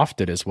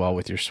de-loft it as well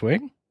with your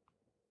swing.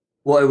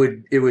 Well,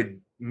 it would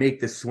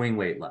make the swing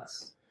weight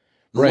less.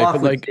 The Right, loft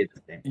but would like stay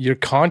the same. your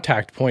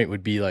contact point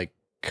would be like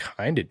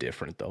kind of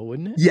different though,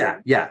 wouldn't it?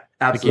 Yeah,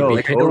 absolutely.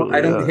 Like,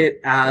 I don't yeah.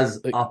 hit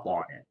as Like- up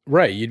on it.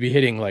 Right, you'd be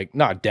hitting like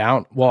not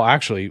down. Well,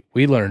 actually,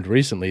 we learned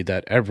recently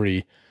that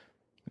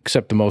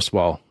except the most,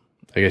 well,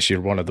 I guess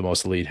you're one of the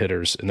most elite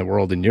hitters in the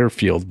world in your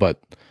field, but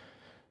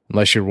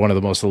unless you're one of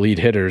the most elite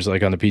hitters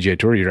like on the PGA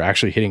Tour, you're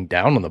actually hitting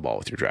down on the ball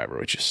with your driver,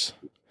 which is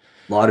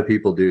A lot of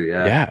people do,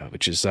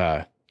 which is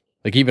like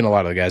even a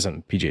lot of the guys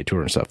on the PGA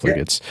Tour and stuff. Like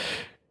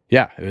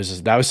Yeah.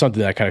 that was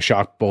something that kind of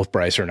shocked both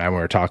Brycer and I when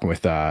we were talking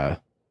with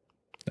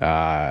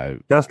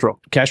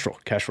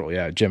Kestrel,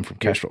 yeah, Jim from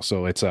Kestrel.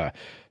 So it's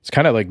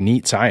kind of like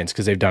neat science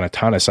because they've done a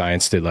ton of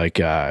science to like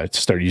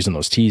start using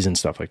those tees and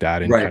stuff like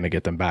that and kind of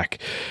get them back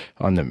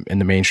in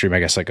the mainstream. I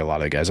guess like a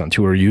lot of the guys on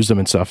tour use them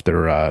and stuff.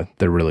 They're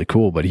really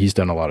cool, but he's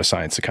done a lot of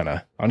science to kind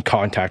of on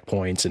contact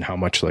points and how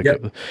much like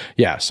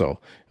So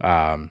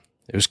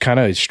it was kind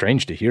of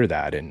strange to hear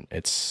that, and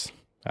it's,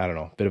 I don't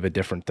know, a bit of a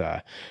different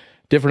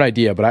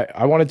idea. But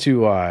I wanted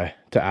to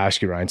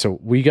ask you, Ryan. So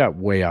we got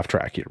way off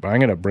track here, but I'm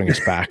going to bring us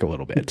back a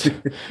little bit.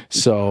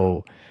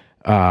 So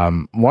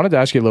wanted to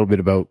ask you a little bit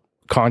about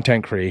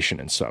content creation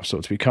and stuff. So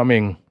it's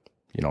becoming,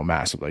 you know,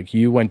 massive. Like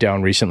you went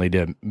down recently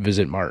to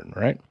visit Martin,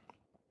 right?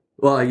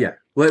 Well, yeah.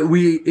 Well,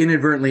 we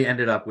inadvertently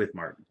ended up with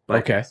Martin.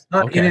 But Okay.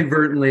 Not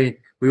inadvertently.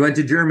 We went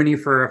to Germany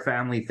for a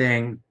family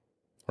thing.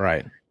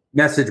 Right.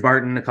 Messaged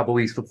Martin a couple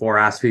weeks before,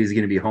 asked if he was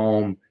going to be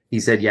home.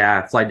 He said,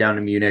 yeah, fly down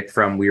to Munich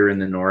we were in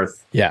the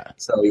north. Yeah.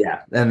 So,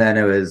 yeah. And then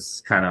it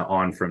was kind of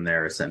on from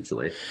there,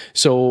 essentially.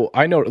 So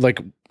I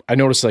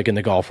noticed like in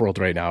the golf world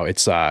right now,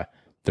 it's,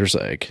 there's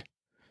like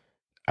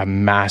a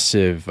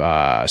massive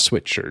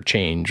switch or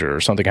change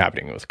or something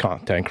happening with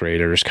content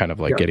creators kind of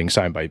like getting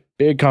signed by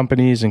big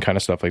companies and kind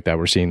of stuff like that.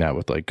 We're seeing that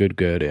with like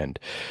Good and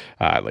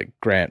like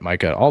Grant,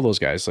 Micah, all those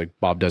guys, like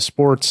Bob Does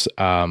Sports,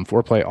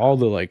 Foreplay, all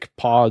the like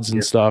pods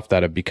and stuff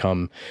that have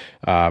become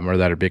or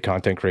that are big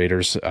content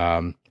creators.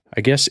 I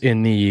guess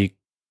in the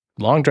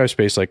long drive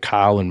space, like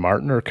Kyle and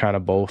Martin are kind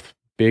of both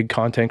big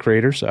content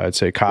creators. I'd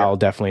say Kyle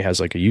definitely has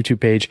like a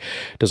YouTube page,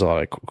 does a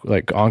lot of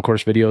like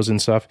on-course videos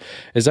and stuff.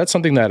 Is that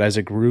something that as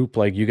a group,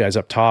 like you guys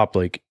up top,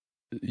 like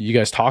you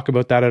guys talk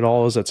about that at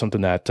all? Is that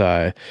something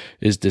that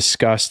is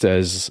discussed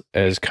as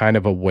kind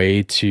of a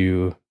way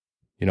to,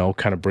 you know,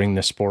 kind of bring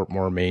the sport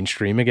more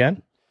mainstream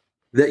again?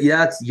 I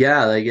had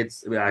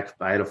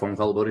a phone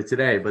call about it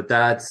today, but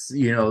that's,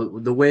 you know,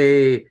 the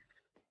way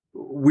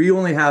we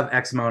only have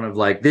X amount of,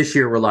 like, this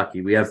year we're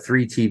lucky. We have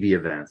 3 TV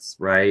events,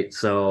 right?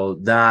 So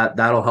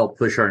that'll help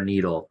push our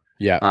needle.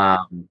 Yeah.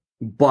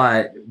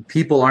 But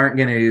people aren't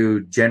going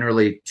to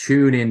generally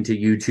tune into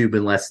YouTube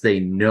unless they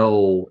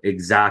know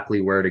exactly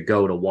where to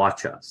go to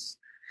watch us.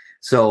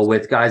 So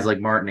with guys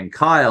like Martin and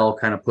Kyle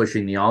kind of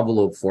pushing the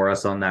envelope for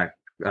us on that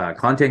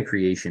content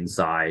creation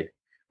side,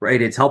 right?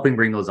 It's helping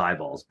bring those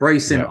eyeballs.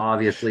 Bryson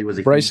obviously was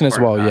a Bryson huge as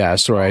part well. of that. Yeah.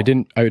 Sorry. I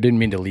didn't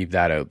mean to leave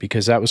that out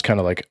because that was kind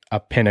of like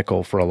a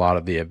pinnacle for a lot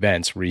of the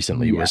events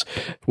recently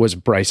was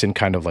Bryson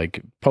kind of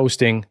like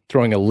posting,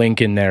 throwing a link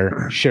in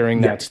there,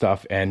 sharing that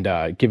stuff and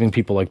giving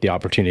people like the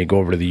opportunity to go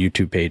over to the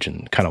YouTube page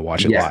and kind of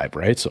watch it live.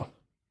 Right. So,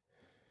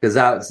 because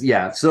that's,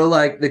 so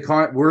like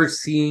we're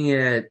seeing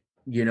it,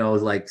 you know,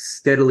 like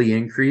steadily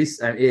increase.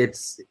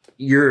 Everyone's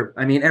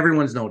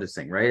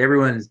noticing, right?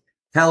 Everyone's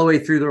Callaway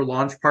threw their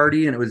launch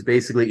party, and it was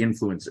basically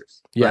influencers.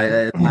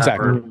 Yeah,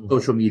 exactly.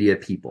 Social media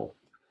people.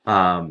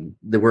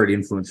 The word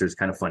influencer is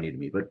kind of funny to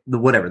me, but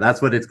whatever.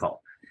 That's what it's called.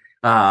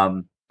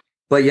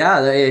 But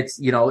yeah, it's,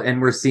 you know,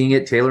 and we're seeing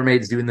it.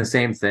 TaylorMade's doing the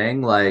same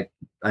thing. Like,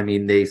 I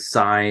mean, they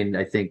signed,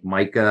 I think,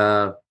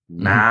 Micah,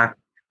 Mac,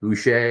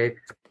 Boucher,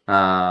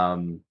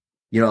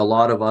 you know, a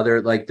lot of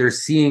other, like, they're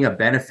seeing a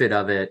benefit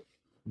of it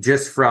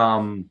just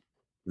from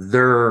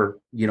their,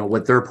 you know,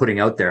 what they're putting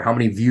out there, how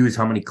many views,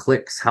 how many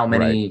clicks, how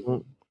many,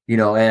 you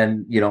know,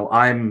 and, you know,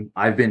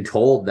 I've been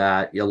told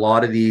that a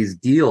lot of these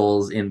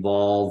deals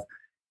involve,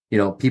 you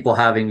know, people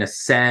having to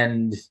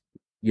send,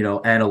 you know,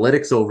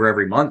 analytics over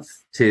every month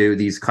to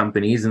these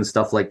companies and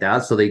stuff like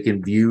that, so they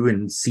can view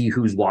and see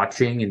who's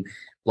watching and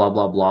blah,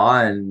 blah,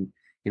 blah. And,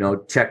 you know,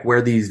 check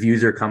where these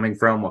views are coming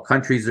from, what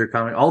countries they're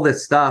coming, all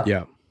this stuff.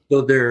 Yeah.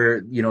 So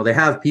they're, you know, they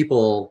have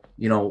people,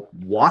 you know,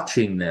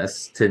 watching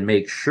this to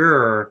make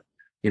sure,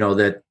 you know,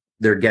 that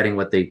they're getting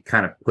what they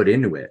kind of put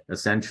into it,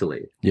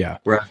 essentially. Yeah.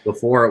 Whereas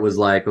before it was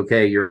like,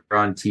 okay, you're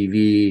on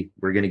TV,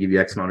 we're going to give you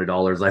X amount of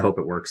dollars. I hope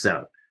it works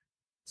out.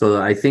 So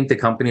I think the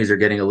companies are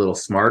getting a little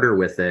smarter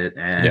with it.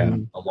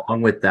 And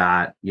along with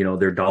that, you know,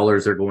 their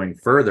dollars are going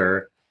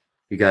further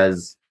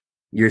because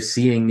you're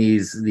seeing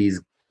these,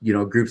 you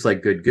know, groups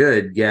like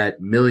Good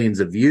get millions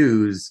of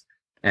views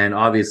and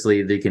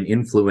obviously they can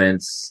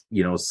influence,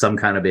 some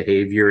kind of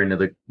behavior into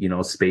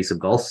the, space of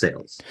golf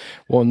sales.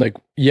 Well, and like,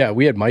 yeah,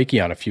 we had Mikey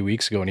on a few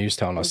weeks ago, and he was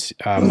telling us,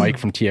 Mike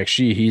from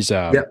TXG, he's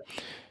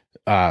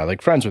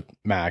like friends with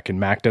Mac, and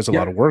Mac does a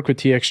lot of work with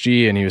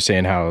TXG, and he was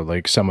saying how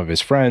like some of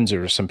his friends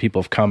or some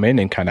people have come in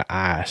and kind of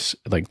asked,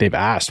 like they've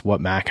asked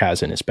what Mac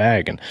has in his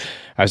bag. And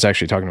I was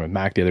actually talking with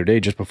Mac the other day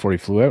just before he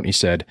flew out, and he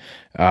said,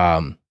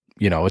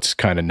 it's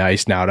kind of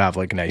nice now to have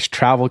like a nice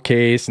travel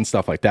case and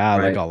stuff like that.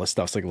 Right. Like all this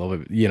stuff's like a little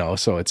bit,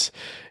 so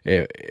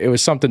it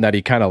was something that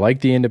he kind of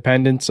liked, the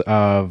independence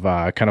of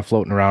kind of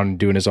floating around and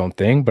doing his own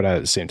thing. But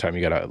at the same time,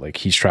 you gotta, like,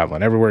 he's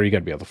traveling everywhere. You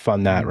gotta be able to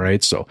fund that.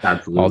 Right. So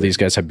Absolutely. All these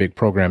guys have big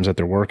programs that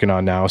they're working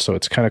on now. So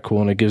it's kind of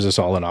cool. And it gives us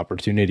all an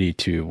opportunity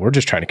we're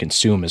just trying to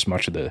consume as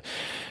much of the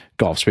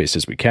golf space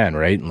as we can.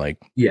 Right. And like,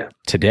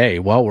 today,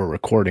 while we're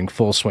recording,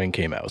 Full Swing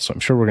came out. So I'm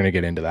sure we're going to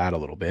get into that a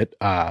little bit.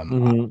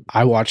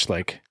 I watched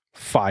like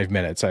 5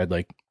 minutes. I had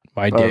like,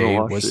 my day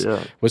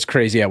was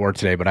crazy at work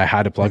today, but I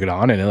had to plug it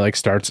on, and it like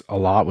starts a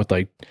lot with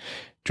like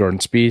Jordan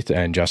Spieth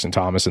and Justin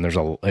Thomas, and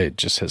it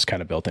just has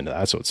kind of built into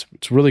that. So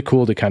it's really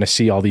cool to kind of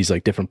see all these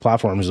like different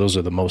platforms. Those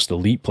are the most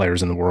elite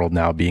players in the world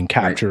now being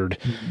captured,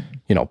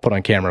 put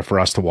on camera for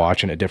us to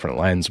watch in a different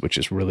lens, which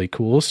is really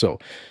cool. So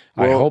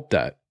I hope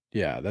that,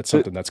 that's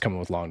something that's coming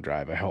with Long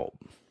Drive. I hope.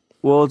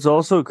 Well, it's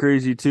also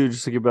crazy too,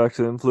 just to get back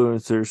to the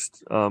influencers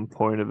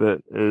point of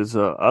it, is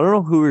I don't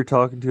know who we were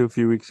talking to a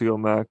few weeks ago,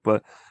 Mac,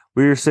 but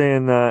we were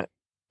saying that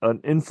an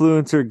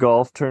influencer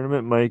golf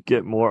tournament might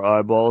get more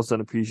eyeballs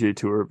than a PGA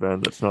Tour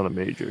event that's not a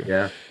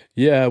major.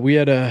 Yeah, we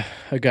had a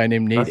guy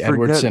named Nate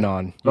Edwardson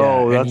on.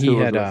 Yeah, that's and he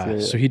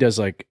had so he does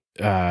like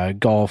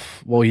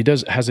golf. Well,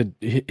 has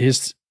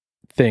his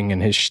thing,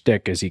 and his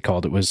shtick, as he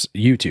called it, was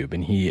YouTube,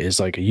 and he is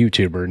like a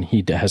YouTuber, and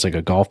he has like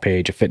a golf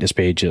page, a fitness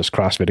page, does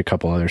CrossFit, a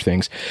couple other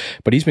things,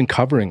 but he's been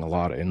covering a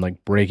lot and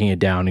like breaking it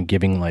down and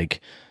giving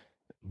like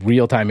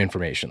real-time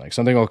information. Like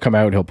something will come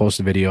out, he'll post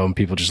a video, and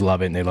people just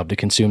love it, and they love to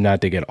consume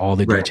that. They get all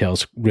the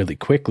details really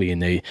quickly, and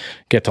they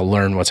get to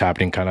learn what's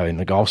happening kind of in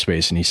the golf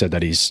space. And he said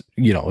that he's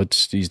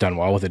done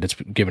well with it. It's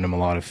given him a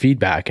lot of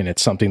feedback, and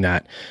it's something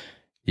that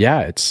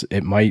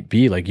it might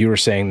be like you were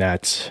saying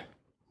that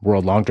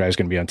World Long Drive is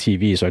going to be on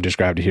TV. So I just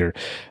grabbed it here.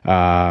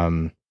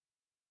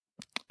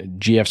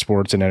 GF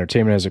Sports and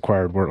Entertainment has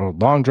acquired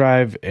World Long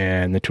Drive,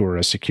 and the tour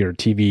has secured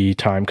TV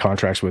time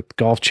contracts with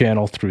Golf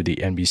Channel through the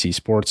NBC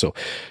Sports. So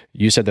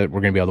you said that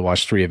we're going to be able to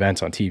watch 3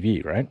 events on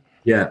TV, right?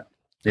 Yeah.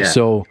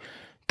 So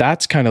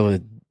that's kind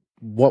of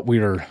what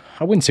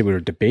I wouldn't say we were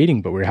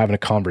debating, but we were having a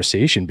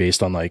conversation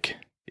based on like,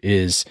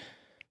 is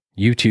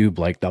YouTube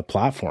like the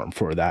platform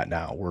for that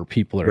now, where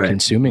people are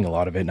consuming a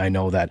lot of it? And I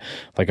know that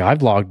like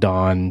I've logged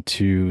on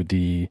to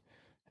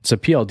it's a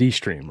PLD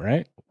stream,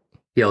 right?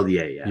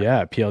 PLDA,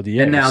 yeah,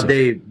 PLDA. And now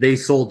they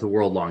sold to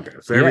World Long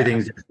Drive, so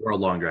everything's just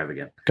World Long Drive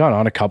again. Gone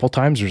on a couple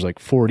times. There's like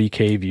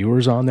 40K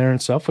viewers on there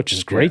and stuff, which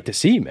is great to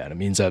see, man. It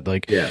means that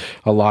like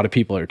a lot of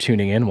people are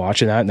tuning in,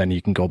 watching that, and then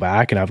you can go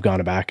back. And I've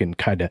gone back and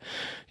kind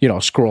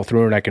of scroll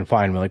through, and I can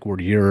find like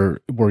where your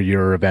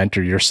event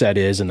or your set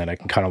is, and then I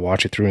can kind of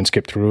watch it through and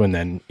skip through, and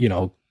then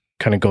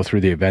kind of go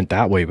through the event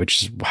that way,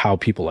 which is how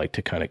people like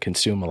to kind of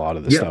consume a lot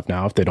of the stuff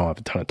now if they don't have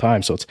a ton of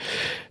time. So it's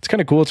kind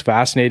of cool. It's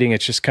fascinating.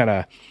 It's just kind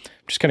of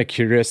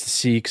curious to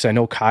see, because I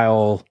know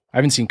I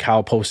haven't seen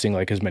Kyle posting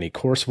like as many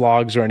course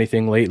vlogs or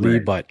anything lately,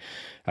 but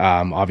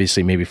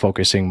obviously maybe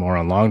focusing more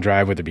on Long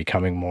Drive, with it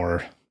becoming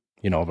more,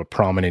 of a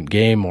prominent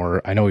game.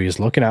 Or I know he was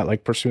looking at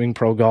like pursuing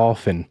pro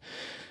golf, and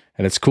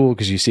it's cool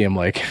because you see him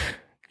like,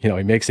 he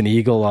makes an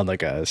eagle on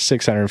like a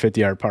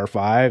 650-yard par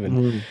 5,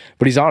 and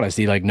but he's honest.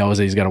 He like knows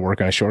that he's got to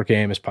work on his short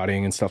game, his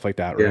putting and stuff like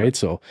that, right?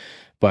 So,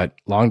 but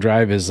Long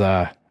Drive is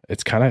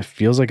it's kind of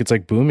feels like it's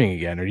like booming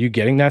again. Are you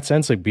getting that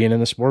sense, like being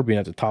in the sport, being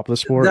at the top of the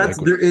sport?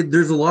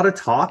 There's a lot of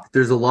talk.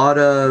 There's a lot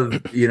of,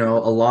 a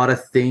lot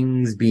of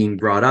things being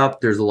brought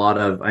up. There's a lot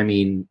of,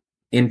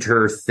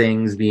 inter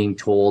things being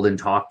told and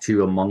talked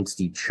to amongst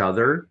each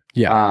other.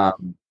 Yeah.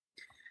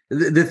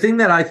 The thing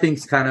that I think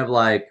is kind of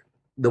like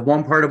the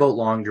one part about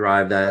Long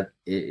Drive that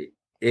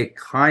it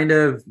kind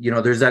of,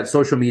 there's that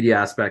social media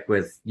aspect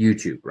with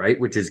YouTube, right?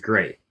 Which is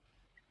great.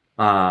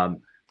 But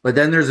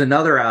then there's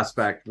another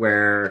aspect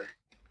where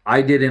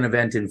I did an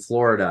event in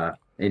Florida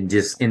in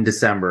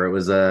December. It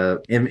was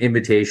a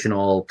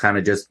invitational kind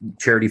of just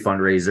charity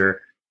fundraiser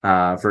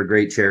for a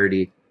great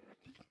charity.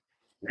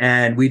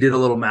 And we did a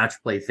little match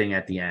play thing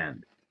at the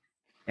end.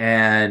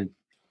 And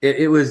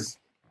it was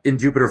in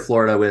Jupiter,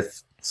 Florida,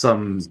 with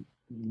some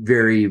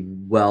very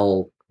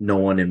well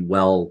known and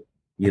well,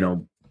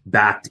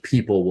 backed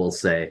people, we'll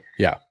say.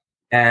 Yeah.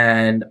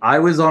 And I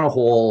was on a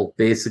hole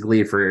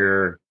basically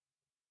for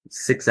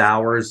 6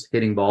 hours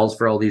hitting balls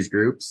for all these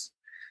groups.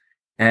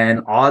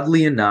 And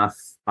oddly enough,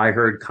 I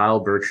heard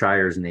Kyle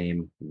Berkshire's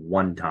name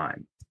one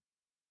time.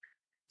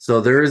 So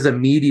there is a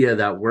media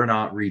that we're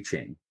not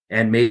reaching.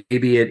 And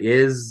maybe it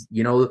is,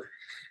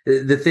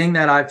 the thing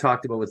that I've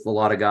talked about with a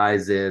lot of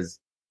guys is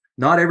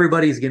not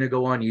everybody's going to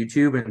go on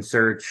YouTube and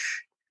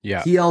search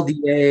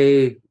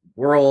PLDA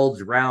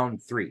Worlds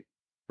Round 3,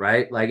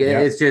 right? Like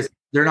it's just,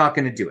 they're not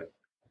going to do it.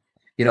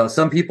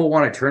 some people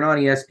want to turn on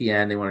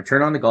ESPN, they want to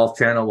turn on the Golf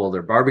Channel while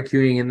they're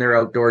barbecuing in their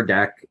outdoor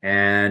deck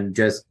and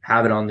just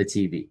have it on the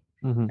TV.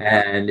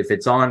 And if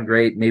it's on,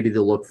 great. Maybe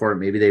they'll look for it.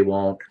 Maybe they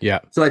won't. Yeah.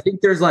 So I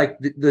think there's like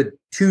the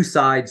two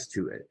sides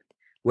to it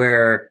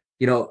where,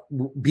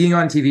 being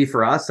on TV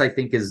for us, I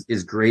think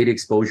is great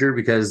exposure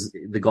because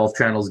the Golf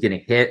Channel is going to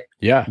hit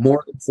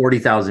more than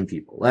 40,000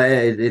 people.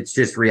 It's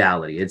just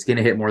reality. It's going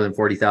to hit more than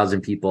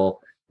 40,000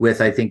 people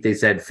with, I think they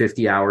said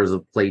 50 hours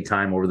of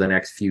playtime over the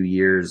next few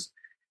years.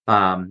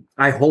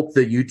 I hope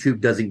that YouTube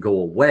doesn't go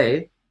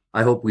away.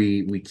 I hope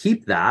we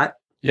keep that.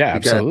 Yeah,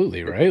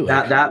 absolutely. Right.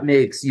 That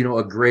makes,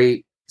 a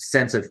great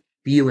sense of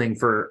feeling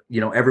for,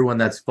 everyone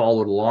that's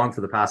followed along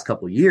for the past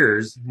couple of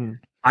years.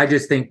 I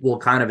just think we'll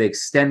kind of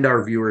extend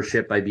our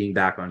viewership by being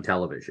back on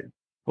television.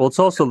 Well, it's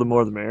also the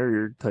more the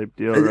merrier type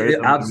deal, right?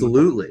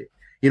 Absolutely.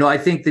 I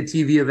think the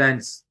TV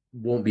events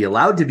won't be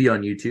allowed to be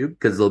on YouTube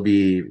because there'll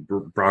be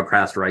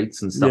broadcast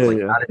rights and stuff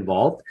that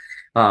involved.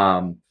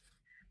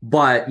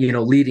 But,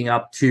 leading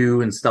up to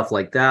and stuff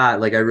like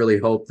that, like I really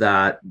hope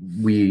that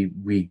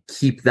we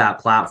keep that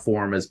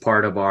platform as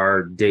part of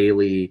our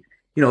daily,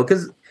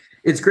 because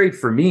it's great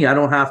for me. I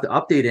don't have to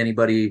update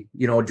anybody,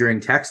 during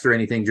text or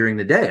anything during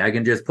the day. I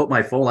can just put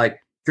my phone,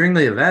 like during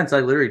the events, I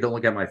literally don't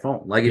look at my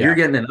phone. Like if you're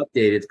getting an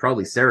update, it's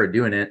probably Sarah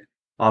doing it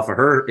off of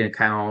her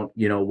account,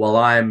 while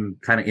I'm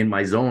kind of in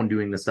my zone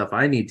doing the stuff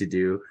I need to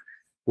do,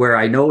 where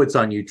I know it's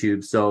on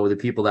YouTube. So the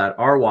people that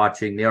are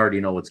watching, they already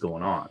know what's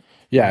going on.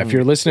 Yeah. If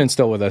you're listening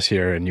still with us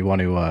here and you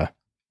want to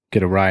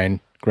get a Ryan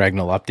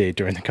Gregnol update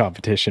during the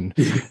competition,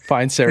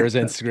 find Sarah's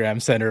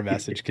Instagram, send her a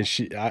message because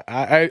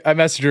I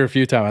messaged her a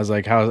few times. I was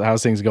like,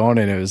 how's things going?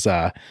 And it was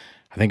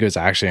I think it was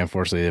actually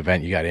unfortunately the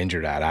event you got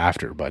injured at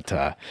after, but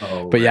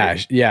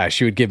yeah,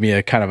 she would give me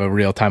a kind of a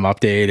real time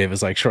update. It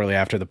was like shortly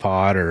after the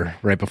pod or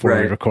right before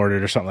we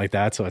recorded or something like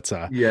that. So it's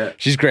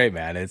she's great,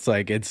 man. It's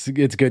like it's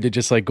good to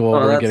just like go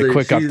over and get a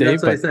quick update.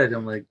 That's what I said.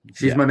 I'm like,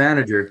 she's my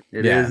manager.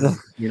 It is,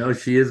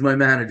 she is my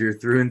manager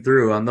through and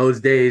through. On those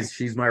days,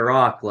 she's my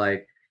rock.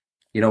 Like,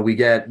 we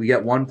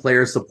get one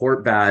player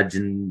support badge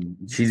and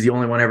she's the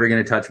only one ever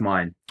going to touch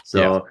mine.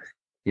 So,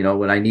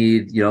 when I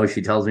need,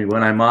 she tells me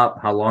when I'm up,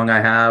 how long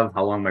I have,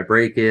 how long my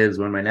break is,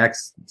 when my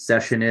next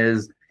session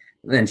is.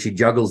 And then she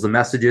juggles the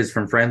messages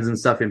from friends and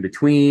stuff in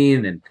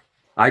between. And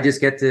I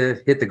just get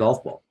to hit the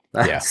golf ball.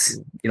 That's,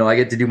 I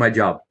get to do my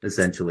job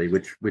essentially,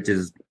 which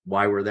is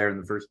why we're there in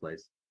the first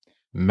place.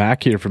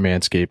 Mac here for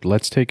Manscaped.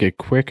 Let's take a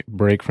quick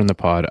break from the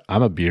pod.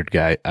 I'm a beard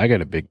guy. I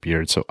got a big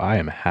beard, so I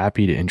am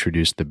happy to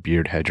introduce the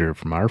Beard Hedger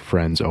from our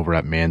friends over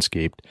at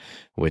Manscaped.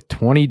 With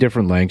 20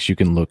 different lengths, you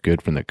can look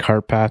good from the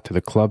cart path to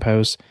the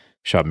clubhouse.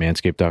 Shop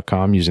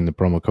manscaped.com using the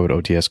promo code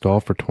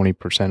OTSGolf for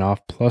 20% off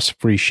plus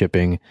free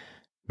shipping.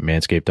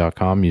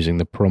 Manscaped.com using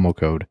the promo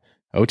code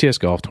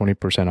OTSGolf,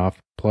 20%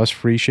 off plus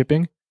free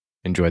shipping.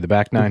 Enjoy the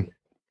back nine.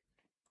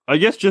 I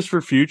guess just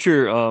for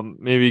future,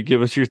 maybe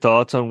give us your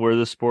thoughts on where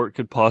the sport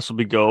could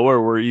possibly go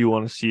or where you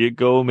want to see it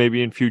go,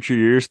 maybe in future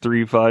years,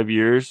 3-5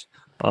 years,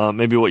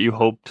 maybe what you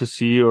hope to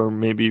see or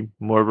maybe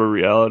more of a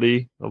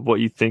reality of what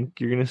you think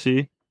you're going to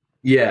see.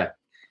 Yeah.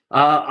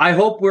 I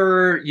hope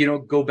we're,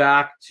 go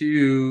back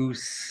to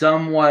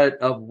somewhat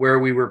of where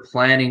we were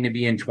planning to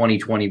be in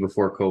 2020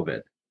 before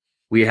COVID.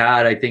 We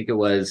had, I think it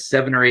was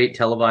 7 or 8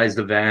 televised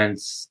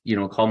events,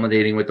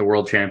 culminating with the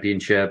World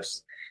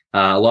Championships.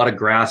 A lot of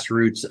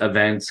grassroots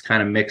events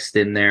kind of mixed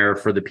in there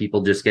for the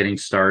people just getting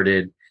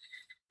started.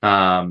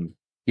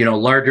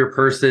 Larger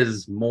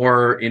purses,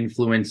 more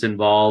influence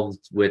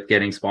involved with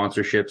getting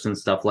sponsorships and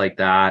stuff like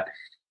that.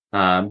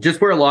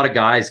 Just where a lot of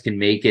guys can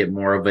make it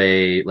more of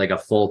a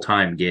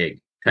full-time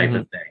gig type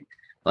of thing.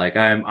 Like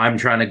I'm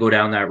trying to go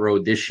down that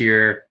road this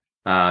year,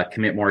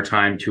 commit more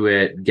time to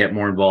it, get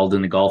more involved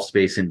in the golf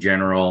space in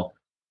general,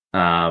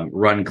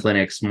 run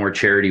clinics, more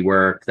charity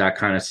work, that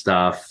kind of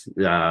stuff.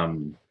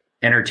 The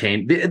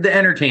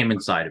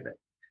entertainment side of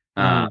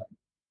it,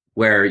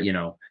 where,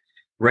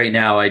 right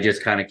now I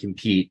just kind of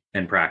compete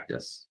and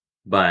practice,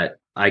 but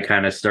I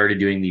kind of started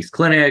doing these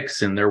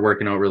clinics and they're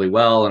working out really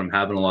well and I'm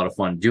having a lot of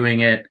fun doing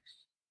it.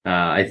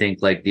 I think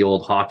like the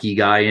old hockey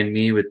guy in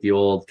me with the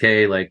old,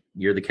 like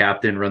you're the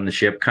captain, run the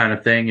ship kind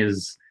of thing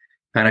is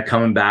kind of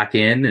coming back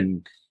in,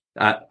 and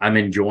I'm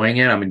enjoying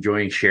it. I'm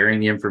enjoying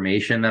sharing the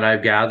information that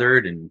I've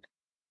gathered. And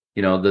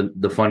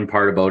the fun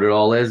part about it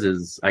all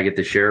is I get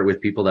to share it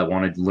with people that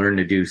want to learn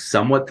to do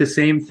somewhat the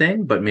same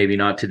thing, but maybe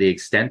not to the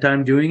extent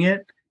I'm doing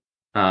it.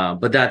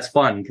 But that's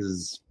fun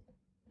because,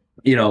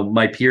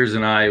 my peers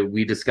and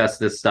we discuss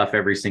this stuff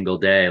every single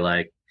day.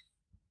 Like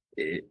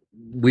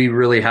we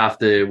really have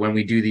to, when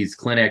we do these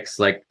clinics,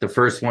 like the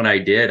first one I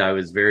did, I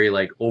was very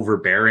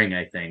overbearing,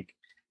 I think,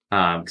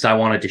 because I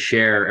wanted to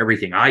share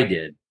everything I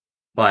did,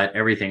 but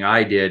everything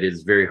I did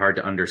is very hard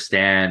to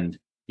understand,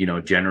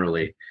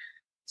 generally.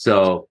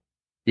 So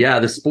yeah,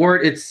 the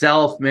sport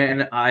itself,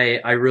 man,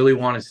 I really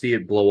want to see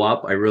it blow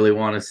up. I really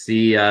want to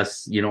see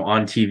us,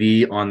 on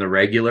TV on the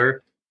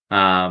regular.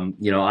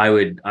 I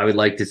would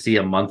like to see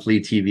a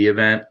monthly TV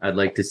event. I'd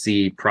like to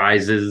see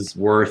prizes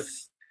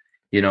worth,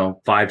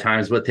 5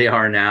 times what they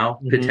are now,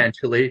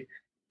 potentially.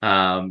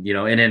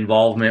 an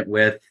involvement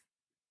with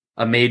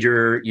a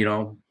major,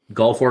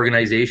 golf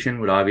organization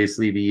would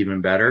obviously be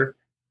even better.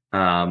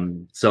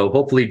 So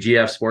hopefully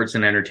GF Sports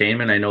and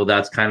Entertainment, I know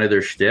that's kind of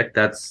their shtick.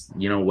 That's,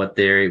 what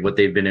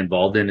they've been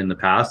involved in the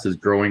past is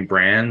growing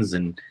brands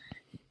and,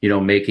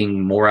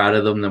 making more out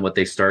of them than what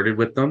they started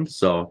with them.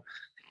 So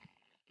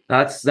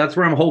that's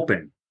where I'm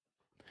hoping.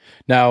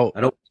 Now,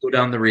 I don't go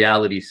down the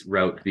reality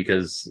route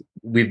because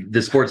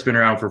the sport's been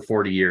around for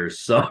 40 years.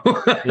 So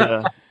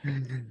Yeah.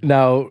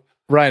 Now,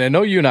 Ryan, I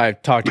know you and I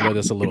have talked about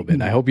this a little bit,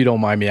 and I hope you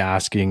don't mind me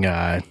asking,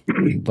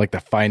 like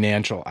the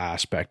financial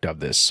aspect of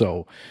this.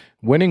 So,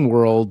 winning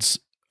worlds,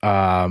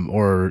 like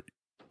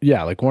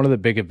one of the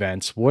big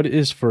events, what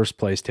is first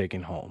place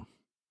taking home?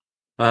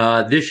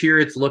 This year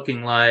it's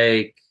looking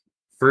like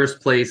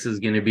first place is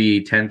going to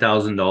be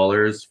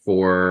 $10,000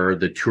 for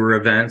the tour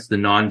events, the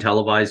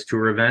non-televised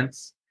tour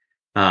events.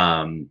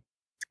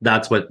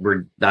 That's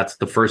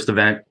the first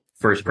event.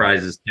 First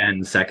prize is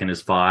 10, second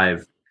is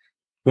 5,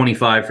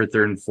 25 for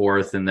third and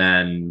fourth, and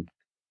then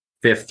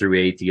 5th through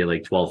 8th you get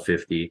like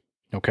 $1,250.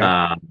 Okay.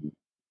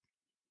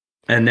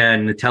 And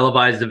then the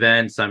televised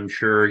events, I'm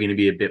sure, are going to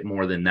be a bit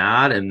more than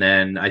that. And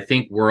then I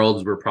think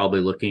worlds, we're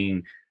probably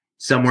looking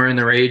somewhere in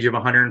the range of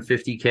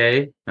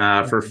 150K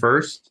for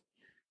first.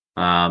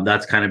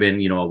 That's kind of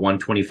been, a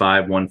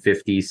 125,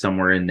 150,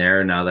 somewhere in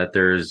there. Now that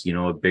there's,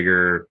 a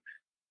bigger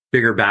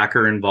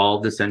backer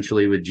involved,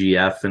 essentially, with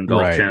GF and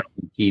Golf Channel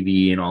and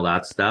TV and all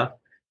that stuff.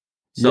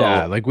 So,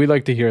 yeah, like we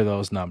like to hear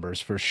those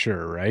numbers for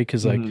sure, right?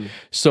 Because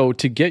so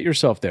to get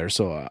yourself there,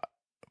 so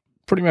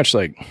pretty much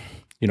like,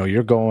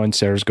 you're going,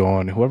 Sarah's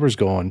going, whoever's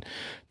going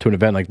to an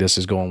event like this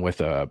is going with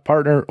a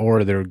partner,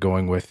 or they're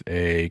going with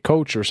a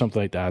coach or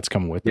something like that. It's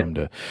coming with them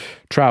to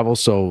travel.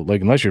 So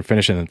like, unless you're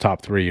finishing in the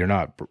top 3, you're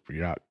not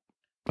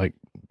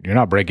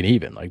breaking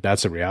even. Like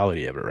that's the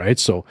reality of it, right?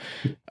 So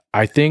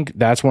I think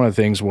that's one of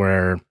the things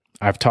where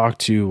I've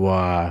talked to,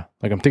 I'm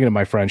thinking of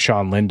my friend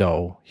Sean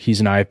Lindo. He's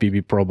an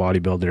IFBB pro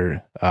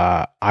bodybuilder.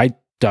 I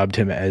dubbed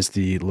him as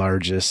the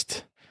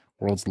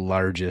world's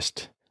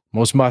largest,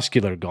 most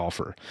muscular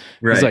golfer.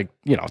 Right. He's like,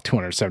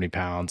 270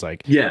 pounds,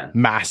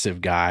 massive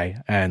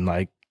guy. And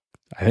like,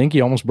 I think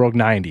he almost broke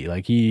 90.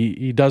 Like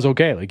he does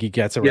okay. Like he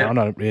gets around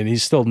and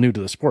he's still new to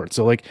the sport.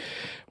 So like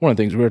one of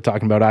the things we were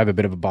talking about, I have a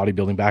bit of a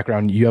bodybuilding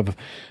background. You have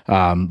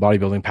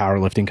bodybuilding,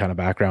 powerlifting kind of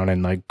background,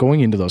 and like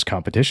going into those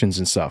competitions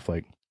and stuff,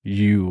 like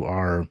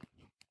you're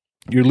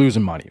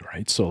losing money,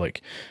 right? So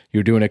like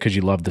you're doing it because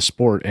you love the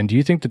sport. And do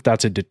you think that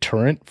that's a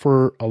deterrent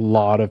for a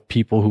lot of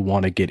people who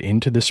want to get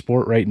into the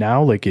sport right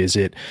now? Like, that's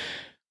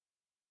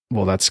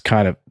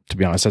kind of, to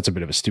be honest, that's a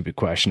bit of a stupid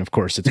question. Of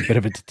course, it's a bit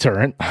of a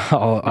deterrent.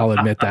 I'll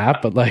admit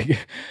that. But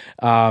like,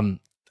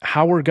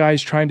 how are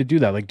guys trying to do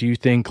that? Like, do you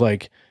think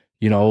kind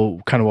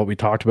of what we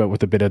talked about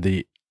with a bit of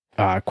the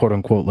quote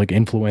unquote like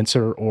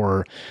influencer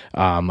or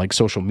like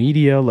social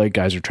media, like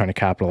guys are trying to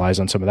capitalize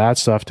on some of that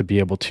stuff to be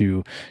able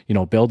to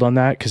build on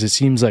that? Because it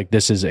seems like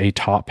this is a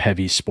top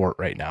heavy sport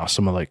right now.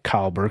 Someone like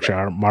Kyle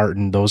Berkshire,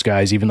 Martin, those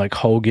guys, even like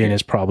Hogan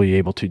is probably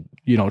able to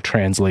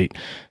translate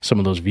some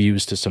of those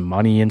views to some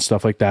money and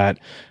stuff like that.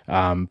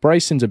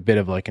 Bryson's a bit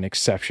of like an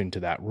exception to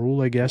that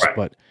rule, I guess. Right.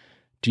 But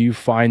do you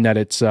find that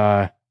it's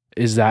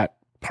is that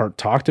part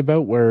talked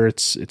about where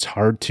it's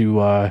hard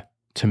to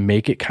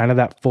make it kind of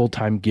that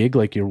full-time gig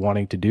like you're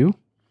wanting to do?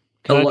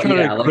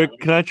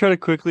 Can I try to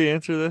quickly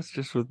answer this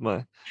just with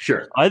my...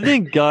 Sure. I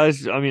think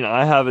guys,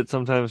 I have it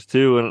sometimes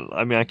too. And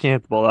I can't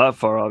hit the ball that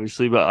far,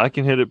 obviously, but I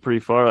can hit it pretty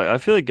far. I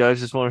feel like guys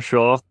just want to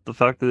show off the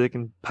fact that they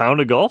can pound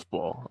a golf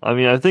ball.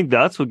 I think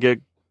that's what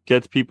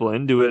gets people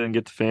into it and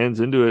gets fans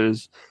into it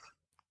is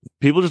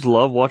people just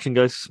love watching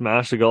guys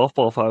smash a golf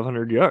ball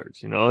 500 yards.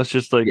 It's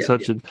just like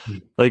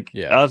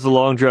as a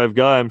long drive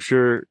guy, I'm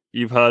sure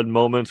you've had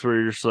moments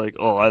where you're just like,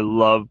 oh, I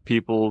love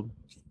people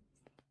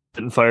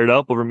getting fired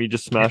up over me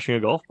just smashing a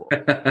golf ball.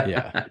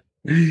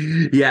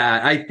 Yeah,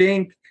 I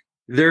think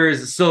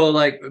there's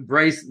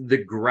Bryce,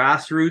 the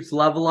grassroots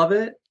level of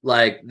it,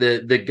 like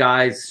the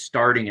guys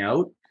starting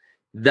out,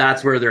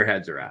 that's where their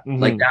heads are at.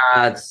 Mm-hmm. Like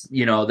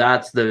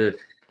that's the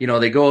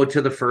they go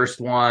to the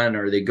first one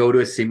or they go to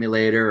a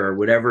simulator or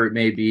whatever it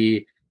may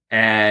be,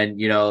 and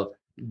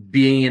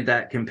being in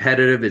that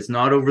competitive, it's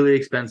not overly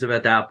expensive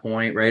at that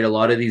point, right? A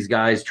lot of these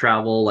guys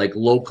travel like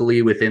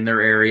locally within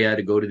their area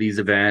to go to these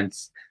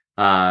events.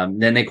 Then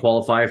they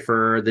qualify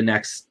for the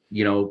next,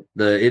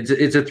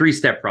 it's a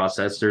 3-step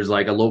process. There's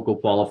like a local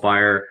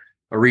qualifier,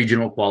 a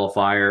regional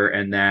qualifier,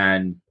 and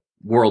then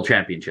world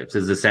championships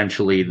is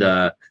essentially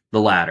the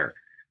ladder.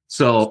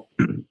 So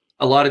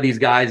a lot of these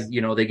guys,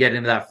 they get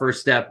into that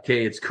first step.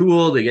 Okay, it's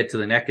cool. They get to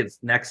the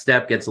next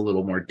step, gets a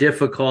little more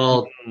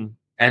difficult. Mm-hmm.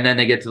 And then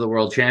they get to the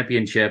world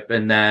championship,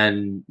 and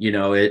then,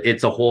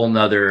 it's a whole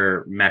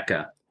nother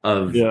mecca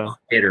of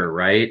hitter,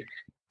 right?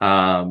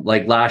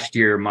 Like last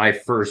year, my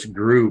first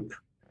group,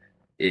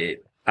 I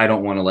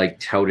don't want to like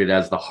tout it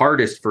as the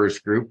hardest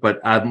first group, but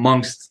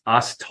amongst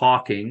us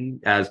talking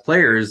as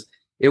players,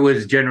 it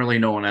was generally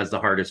known as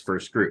the hardest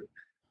first group.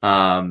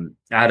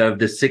 Out of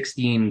the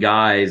 16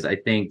 guys, I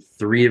think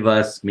 3 of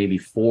us, maybe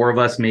 4 of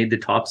us made the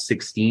top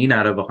 16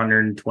 out of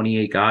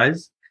 128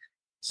 guys.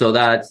 So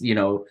that's,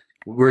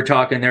 we're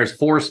talking there's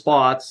 4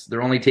 spots.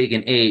 They're only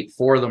taking 8.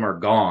 4 of them are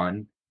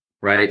gone,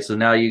 right? So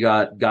now you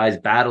got guys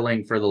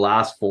battling for the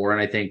last 4.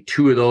 And I think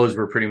 2 of those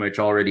were pretty much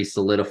already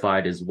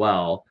solidified as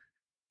well.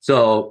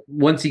 So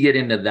once you get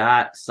into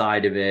that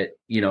side of it,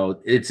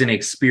 it's an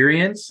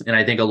experience. And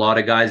I think a lot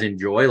of guys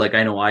enjoy, like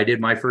I know I did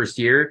my first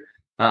year.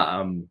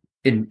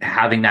 In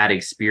having that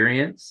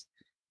experience,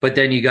 but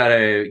then you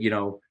gotta,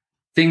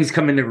 things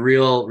come into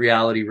real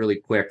reality really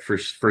quick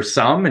for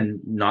some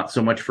and not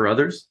so much for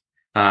others.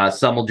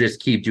 Some will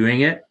just keep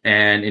doing it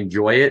and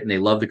enjoy it, and they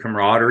love the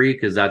camaraderie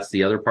because that's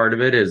the other part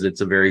of it is it's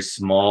a very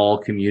small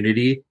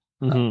community.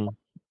 As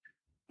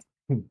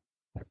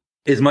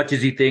much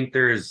as you think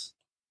there's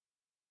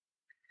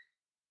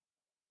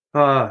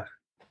tons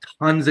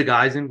of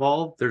guys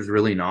involved, there's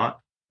really not.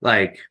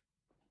 Like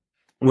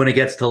when it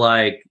gets to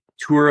like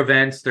tour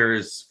events,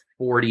 there's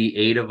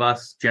 48 of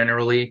us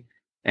generally.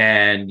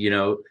 And,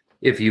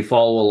 if you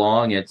follow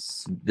along,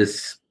 it's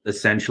this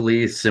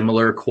essentially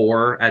similar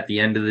core at the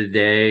end of the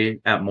day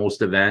at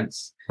most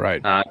events.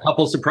 Right. A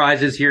couple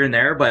surprises here and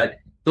there, but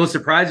those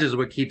surprises are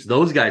what keeps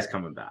those guys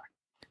coming back.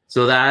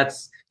 So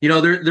that's,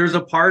 there's a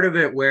part of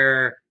it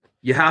where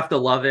you have to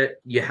love it.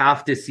 You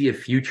have to see a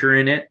future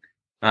in it.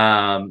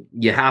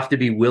 You have to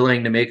be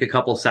willing to make a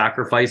couple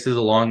sacrifices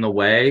along the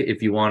way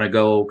if you want to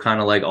go kind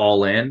of like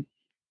all in.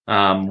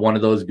 One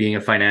of those being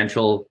a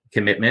financial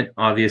commitment,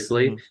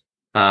 obviously.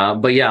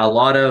 But yeah, a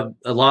lot of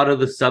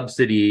the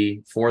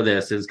subsidy for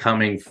this is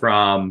coming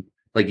from,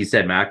 like you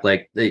said, Mac,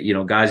 like,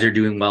 guys are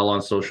doing well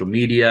on social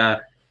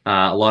media.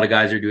 A lot of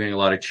guys are doing a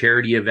lot of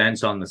charity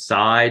events on the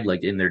side,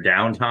 like in their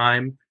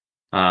downtime,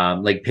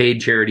 like paid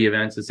charity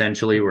events,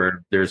 essentially,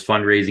 where there's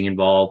fundraising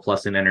involved,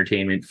 plus an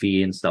entertainment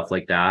fee and stuff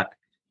like that.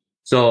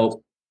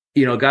 So,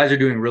 guys are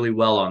doing really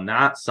well on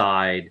that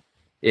side.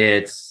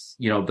 It's,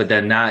 but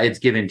then that it's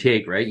give and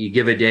take, right? You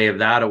give a day of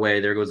that away,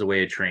 there goes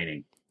away of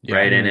training,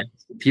 right? And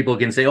people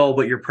can say, oh,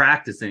 but you're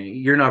practicing.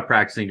 You're not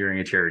practicing during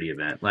a charity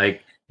event.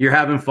 Like you're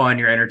having fun,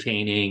 you're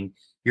entertaining,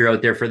 you're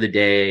out there for the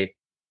day.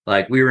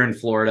 Like we were in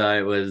Florida,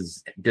 it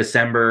was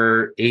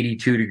December,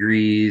 82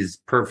 degrees,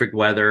 perfect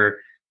weather,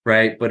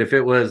 right? But if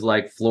it was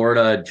like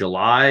Florida,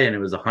 July, and it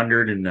was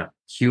 100 and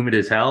humid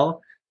as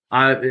hell,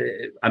 I'm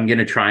going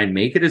to try and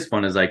make it as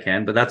fun as I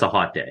can, but that's a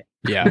hot day.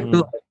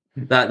 Yeah.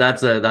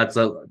 That's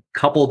a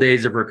couple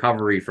days of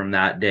recovery from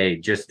that day,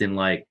 just in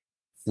like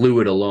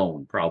fluid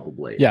alone,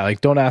 probably. Yeah, like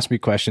don't ask me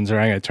questions or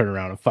I'm going to turn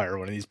around and fire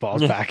one of these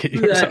balls back at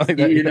you. Like that.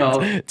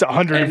 It's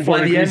 140. And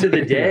by the end of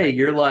the day,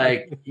 you're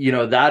like,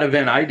 that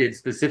event I did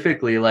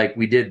specifically, like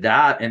we did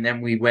that, and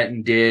then we went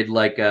and did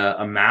like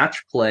a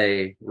match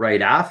play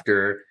right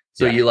after.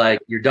 So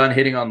you're done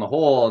hitting on the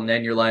hole, and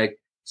then you're like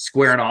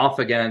squaring off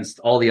against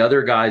all the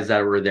other guys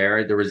that were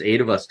there. There was 8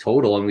 of us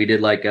total, and we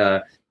did like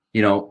a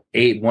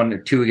 8,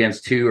 1, 2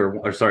 against 2,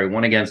 or sorry,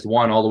 1 against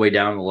 1, all the way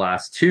down to the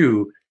last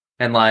 2.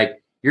 And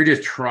like, you're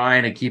just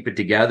trying to keep it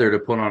together to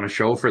put on a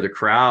show for the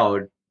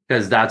crowd,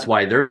 because that's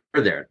why they're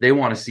there. They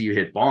want to see you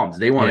hit bombs.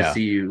 They want to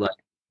see you, like,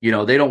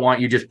 they don't want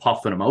you just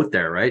puffing them out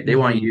there, right? They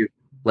want you,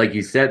 like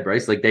you said,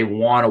 Bryce, like they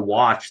want to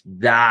watch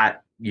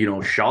that,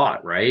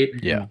 shot, right?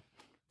 Yeah.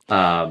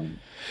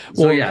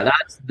 So yeah,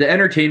 that's the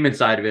entertainment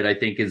side of it, I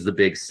think, is the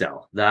big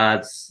sell.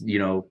 That's,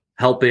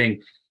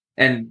 helping.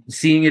 And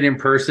seeing it in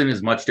person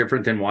is much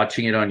different than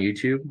watching it on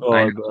YouTube.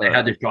 I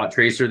had the shot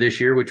tracer this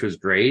year, which was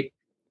great.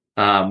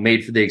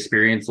 Made for the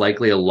experience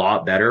likely a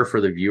lot better for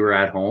the viewer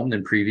at home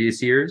than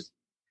previous years.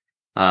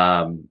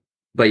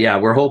 But yeah,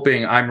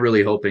 I'm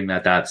really hoping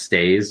that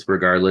stays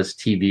regardless,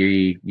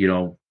 TV,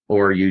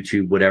 or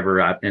YouTube, whatever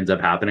ends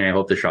up happening. I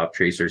hope the shot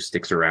tracer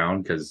sticks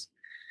around because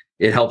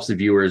it helps the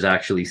viewers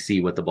actually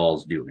see what the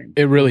ball's doing.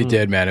 It really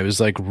did, man. It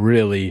was like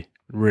really,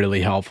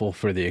 really helpful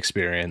for the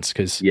experience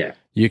because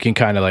you can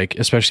kind of like,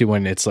 especially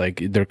when it's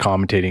like they're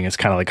commentating, it's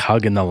kind of like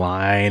hugging the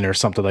line or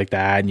something like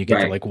that, and you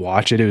get to like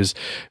watch it. It was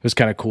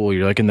kind of cool.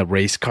 You're like in the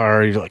race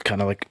car, you're like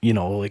kind of like,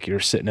 like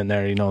you're sitting in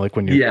there, like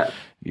when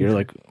you're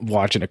like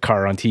watching a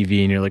car on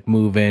TV and you're like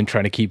moving,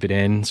 trying to keep it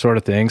in, sort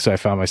of thing. So I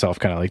found myself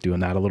kind of like doing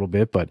that a little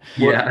bit. But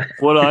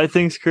what I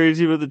think's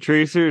crazy with the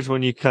tracer is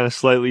when you kind of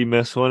slightly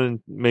miss one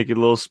and make it a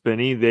little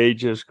spinny, they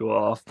just go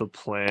off the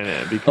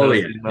planet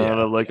because the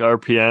amount of like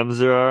RPMs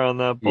there are on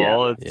that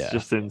ball. It's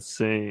just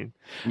insane.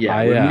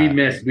 Yeah,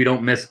 when we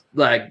don't miss,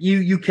 like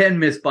you can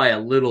miss by a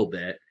little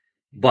bit,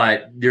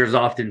 but there's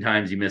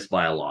oftentimes you miss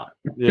by a lot.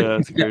 Yeah,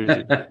 it's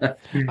crazy.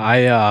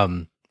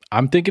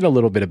 I'm thinking a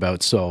little bit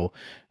about, so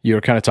you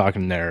were kind of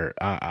talking there.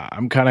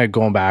 I'm kind of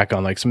going back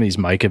on like some of these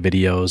Micah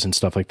videos and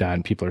stuff like that,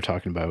 and people are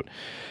talking about,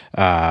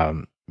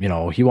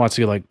 he wants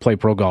to like play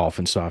pro golf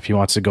and stuff. He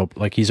wants to go,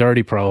 like, he's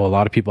already pro. A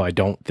lot of people I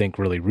don't think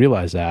really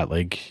realize that.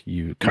 Like,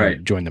 you kind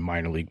of join the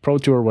minor league pro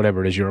tour,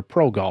 whatever it is, you're a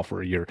pro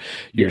golfer.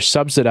 You're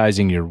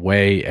subsidizing your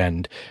way,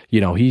 and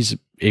he's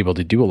able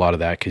to do a lot of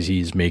that because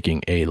he's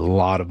making a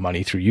lot of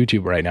money through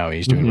YouTube right now. And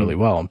he's doing really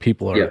well, and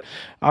people are.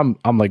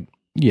 I'm like,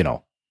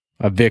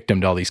 a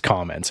victim to all these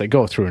comments. I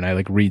go through and I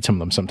like read some of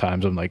them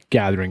sometimes. I'm like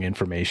gathering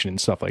information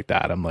and stuff like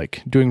that. I'm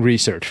like doing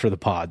research for the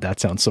pod. That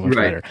sounds so much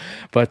better.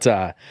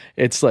 But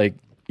it's like,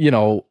 you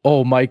know,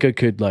 oh, Micah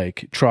could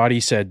like Trotty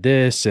said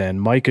this,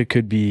 and Micah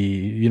could be,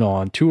 you know,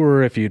 on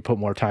tour if he'd put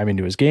more time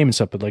into his game and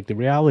stuff. But like the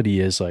reality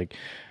is like,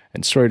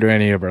 and sorry to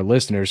any of our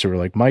listeners who are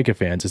like Micah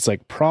fans, it's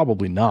like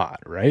probably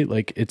not, right?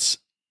 Like it's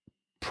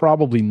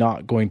probably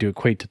not going to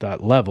equate to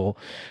that level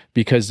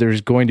because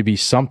there's going to be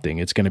something.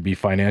 It's going to be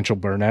financial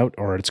burnout,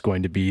 or it's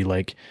going to be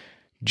like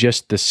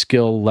just the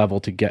skill level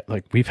to get,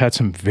 like we've had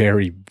some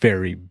very,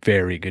 very,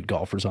 very good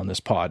golfers on this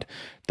pod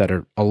that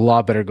are a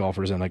lot better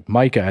golfers than like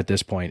Micah at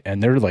this point,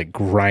 and they're like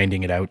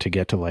grinding it out to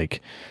get to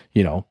like,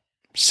 you know,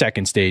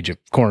 second stage of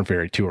Corn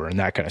Ferry Tour and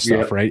that kind of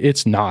stuff, right?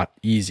 It's not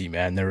easy,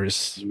 man.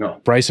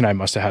 Bryce and I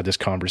must have had this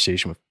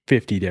conversation with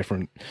 50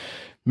 different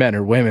men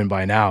or women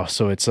by now.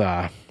 So it's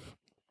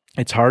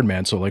hard,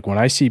 man. So like when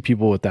I see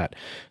people with that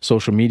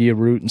social media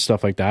route and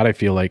stuff like that, I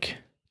feel like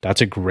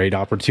that's a great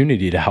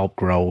opportunity to help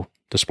grow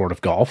the sport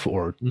of golf,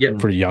 or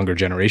for younger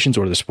generations,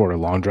 or the sport of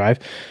long drive.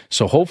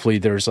 So hopefully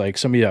there's like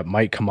somebody that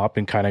might come up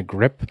and kind of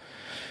grip,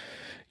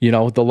 you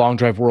know, the long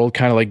drive world,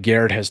 kind of like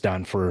Garrett has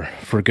done for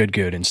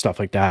good and stuff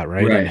like that.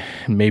 Right.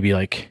 And maybe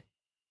like,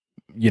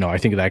 you know, I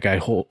think of that guy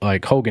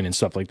like Hogan and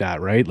stuff like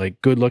that, right?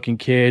 Like good looking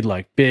kid,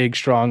 like big,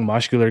 strong,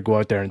 muscular, go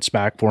out there and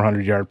smack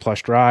 400-yard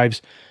plus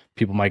drives.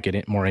 People might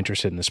get more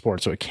interested in the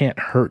sport. So it can't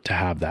hurt to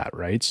have that,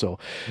 right? So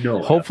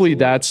hopefully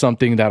that's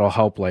something that'll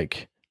help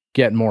like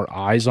get more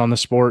eyes on the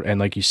sport. And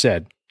like you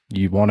said,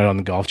 you want it on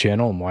the Golf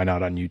Channel, and why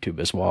not on YouTube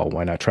as well?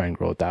 Why not try and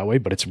grow it that way?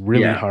 But it's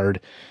really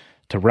hard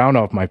to round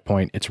off my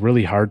point. It's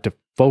really hard to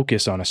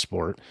focus on a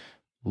sport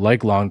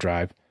like long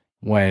drive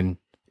when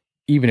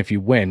even if you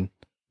win,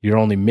 you're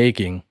only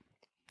making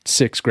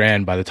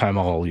 $6,000 by the time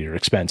all your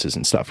expenses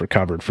and stuff are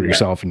covered for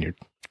yourself and your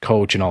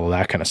coach and all of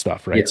that kind of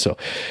stuff, right? So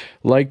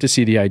like to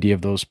see the idea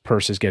of those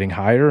purses getting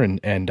higher,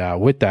 and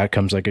with that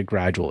comes like a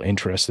gradual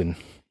interest, and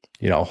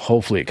you know,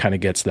 hopefully it kind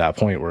of gets to that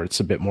point where it's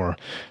a bit more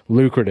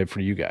lucrative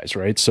for you guys,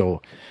 right?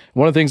 So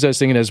one of the things I was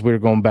thinking as we were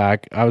going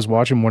back, I was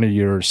watching one of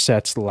your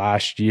sets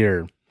last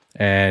year,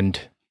 and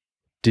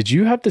did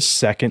you have the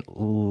second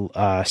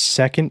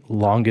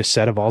longest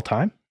set of all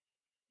time?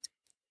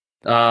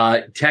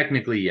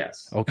 Technically,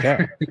 yes.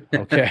 Okay.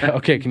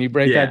 Can you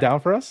break that down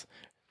for us?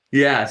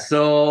 Yeah.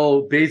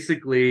 So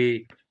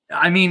basically,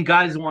 I mean,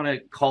 guys want to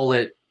call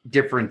it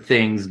different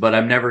things, but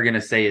I'm never going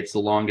to say it's the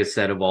longest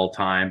set of all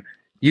time.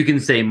 You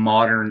can say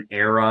modern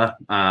era,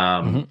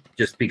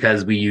 just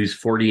because we use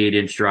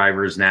 48-inch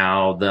drivers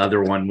now. The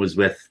other one was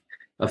with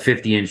a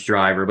 50-inch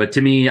driver, but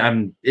to me,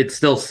 it's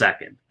still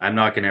second. I'm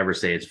not going to ever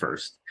say it's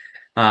first.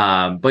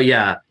 But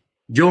yeah,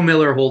 Joe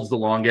Miller holds the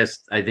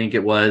longest. I think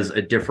it was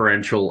a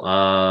differential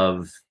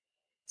of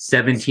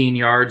 17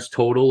 yards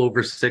total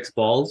over 6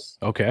 balls.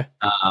 Okay.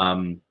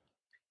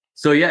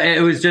 So yeah,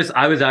 it was just,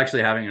 I was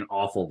actually having an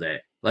awful day.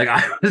 Like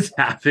I was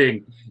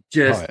having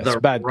just the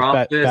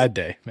roughest bad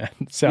day, man.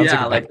 Sounds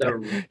like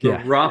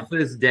the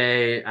roughest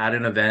day at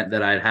an event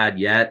that I'd had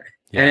yet.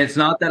 Yeah. And it's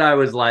not that I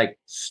was like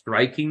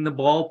striking the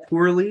ball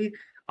poorly.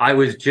 I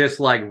was just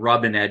like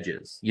rubbing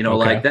edges, you know,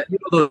 like that, you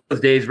know, those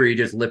days where you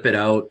just lip it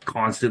out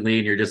constantly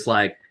and you're just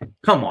like,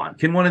 come on,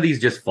 can one of these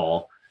just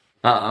fall?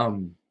 Yeah,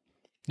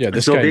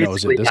 this guy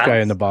knows it. This guy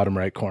in the bottom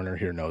right corner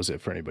here knows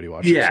it. For anybody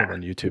watching this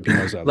on YouTube, he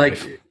knows that.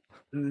 Like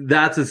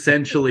that's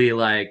essentially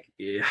like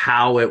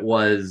how it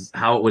was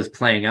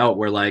playing out,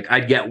 where like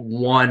I'd get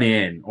 1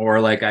 in,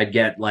 or like I'd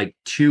get like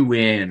 2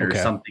 in, or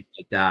something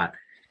like that.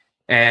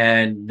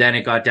 And then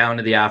it got down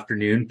to the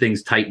afternoon.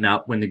 Things tighten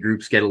up when the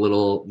groups get a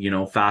little, you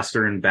know,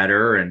 faster and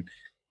better. And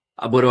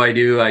what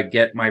do? I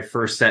get my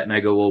first set and I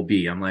go OB.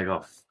 I'm like,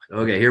 oh,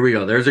 okay, here we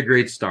go. There's a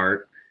great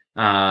start.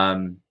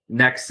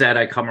 Next set,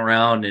 I come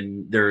around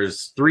and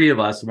there's 3 of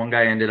us. One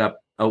guy ended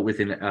up out with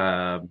an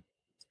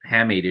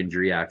hamate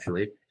injury,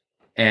 actually.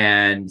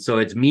 And so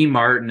it's me,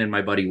 Martin, and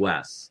my buddy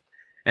Wes.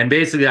 And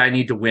basically, I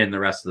need to win the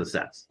rest of the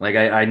sets. Like,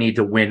 I need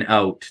to win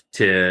out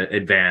to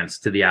advance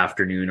to the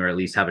afternoon, or at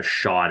least have a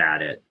shot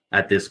at it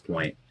at this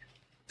point.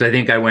 So I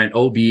think I went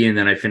OB, and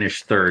then I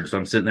finished third. So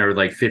I'm sitting there with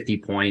like 50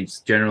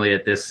 points. Generally,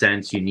 at this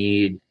sense, you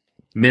need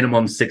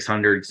minimum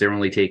 600 because they're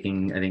only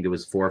taking, I think it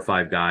was 4 or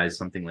 5 guys,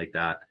 something like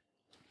that.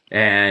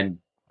 And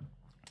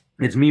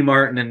it's me,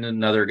 Martin, and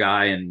another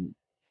guy. And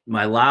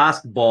my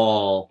last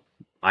ball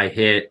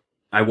I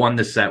won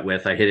the set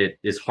with. I hit it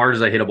as hard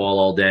as I hit a ball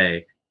all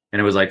day. And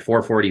it was like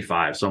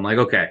 445. So I'm like,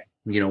 okay,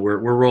 you know, we're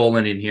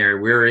rolling in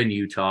here. We're in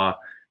Utah.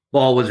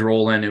 Ball was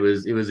rolling. It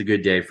was a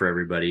good day for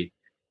everybody.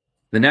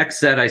 The next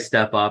set I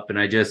step up and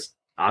I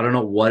don't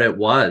know what it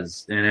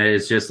was. And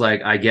it's just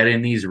like, I get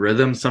in these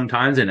rhythms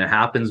sometimes, and it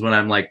happens when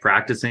I'm like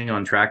practicing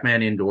on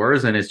TrackMan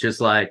indoors. And it's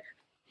just like,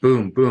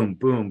 boom, boom,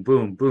 boom,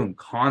 boom, boom,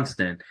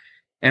 constant.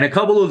 And a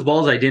couple of those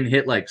balls I didn't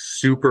hit like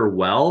super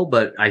well,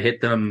 but I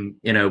hit them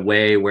in a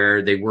way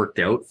where they worked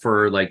out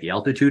for like the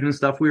altitude and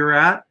stuff we were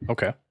at.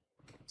 Okay.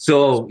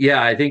 So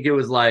yeah, I think it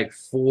was like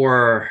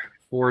 4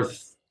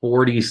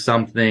 40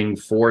 something,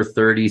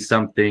 430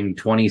 something,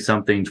 20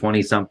 something,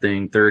 20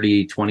 something,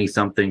 30, 20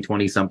 something,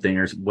 20 something,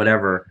 or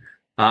whatever.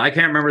 I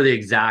can't remember the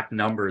exact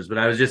numbers, but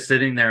I was just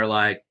sitting there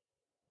like,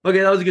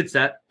 okay, that was a good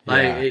set.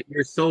 Like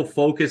you're so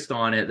focused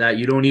on it that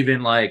you don't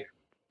even like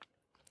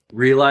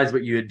realize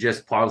what you had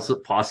just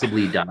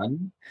possibly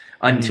done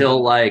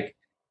until like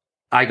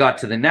I got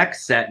to the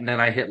next set, and then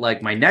I hit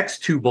like my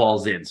next 2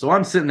 balls in. So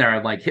I'm sitting there,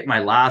 I'm like hit my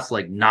last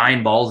like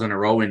 9 balls in a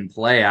row in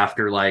play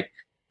after like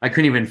I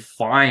couldn't even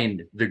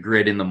find the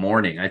grid in the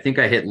morning. I think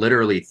I hit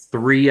literally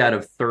 3 out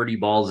of 30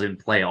 balls in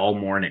play all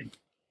morning.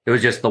 It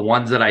was just the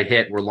ones that I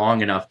hit were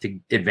long enough to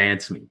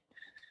advance me.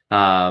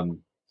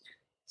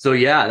 So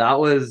yeah,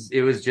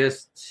 it was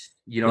just,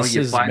 you know,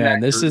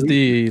 this is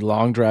the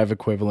long drive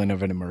equivalent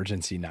of an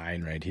emergency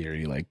 9 right here.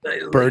 You like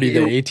birdie the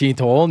 18th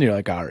hole and you're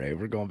like, all right,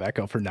 we're going back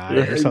out for 9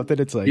 or something.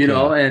 It's like, you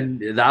know,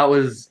 and it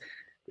was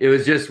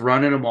just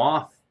running them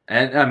off.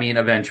 And I mean,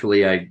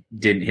 eventually I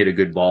didn't hit a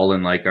good ball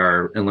in like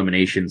our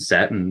elimination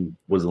set and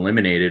was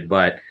eliminated.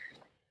 But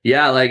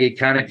yeah, like it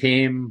kind of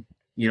came,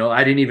 you know,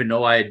 I didn't even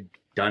know I had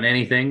done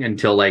anything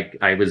until like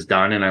I was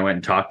done and I went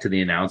and talked to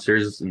the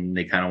announcers and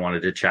they kind of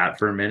wanted to chat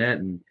for a minute,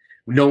 and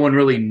no one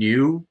really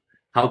knew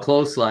how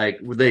close. Like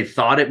they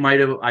thought I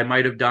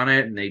might have done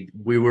it, and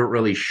we weren't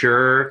really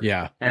sure.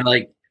 Yeah. And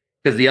like,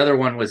 because the other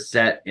one was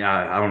set,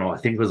 I don't know, I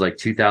think it was like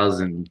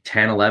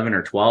 2010, 11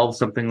 or 12,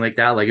 something like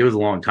that. Like it was a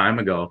long time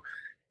ago.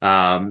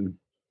 And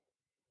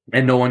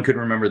no one could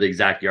remember the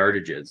exact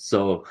yardages.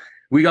 So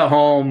we got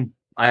home.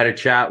 I had a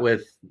chat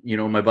with, you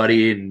know, my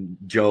buddy and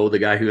Joe, the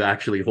guy who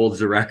actually holds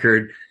the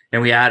record,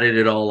 and we added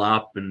it all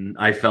up, and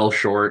I fell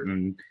short,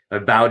 and I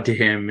bowed to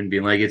him and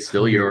being like, it's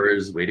still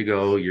yours. Way to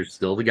go. You're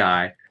still the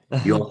guy.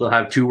 You also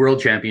have 2 world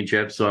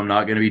championships, so I'm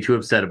not going to be too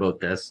upset about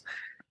this.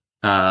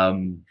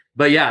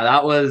 But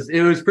yeah,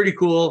 it was pretty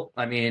cool.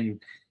 I mean,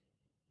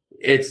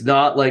 it's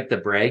not like the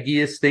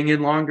braggiest thing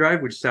in long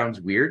drive, which sounds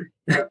weird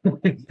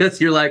because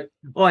you're like,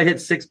 oh, I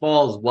hit 6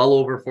 balls well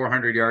over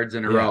 400 yards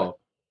in a row.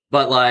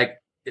 But like,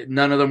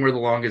 none of them were the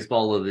longest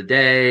ball of the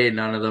day.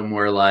 None of them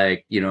were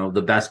like, you know,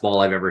 the best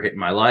ball I've ever hit in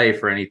my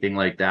life or anything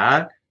like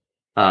that.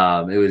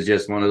 It was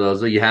just one of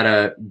those, you had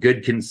a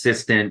good,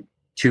 consistent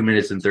 2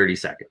 minutes and 30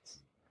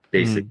 seconds,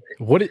 basically.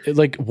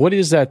 What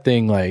is that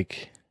thing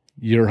like?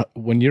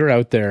 When you're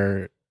out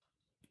there,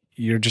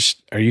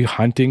 are you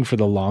hunting for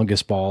the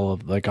longest ball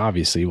of, like,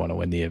 obviously you want to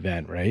win the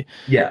event, right?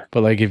 Yeah.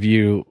 But like, if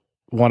you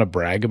want to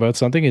brag about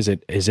something, is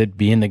it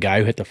being the guy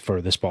who hit the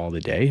furthest ball of the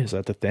day? Is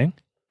that the thing?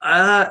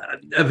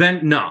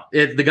 No,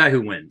 it's the guy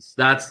who wins.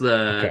 That's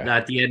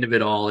at the end of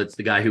it all, it's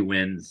the guy who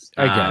wins.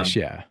 I guess,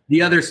 yeah.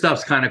 The other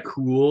stuff's kind of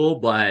cool,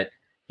 but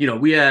you know,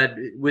 we had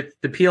with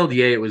the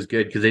PLDA, it was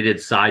good because they did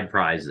side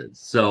prizes.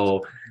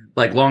 So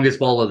like longest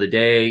ball of the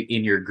day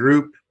in your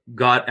group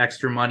got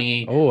extra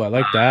money. Oh, I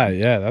like that.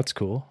 Yeah, that's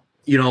cool.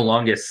 You know,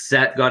 longest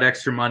set got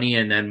extra money,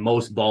 and then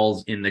most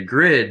balls in the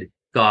grid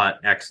got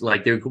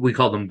we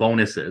call them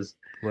bonuses.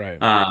 Right.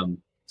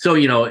 So,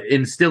 you know,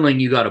 instilling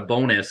you got a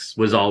bonus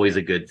was always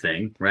a good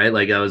thing, right?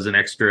 Like that was an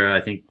extra,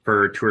 I think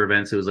for tour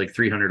events, it was like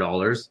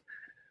 $300.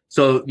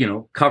 So, you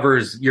know,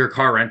 covers your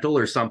car rental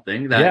or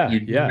something that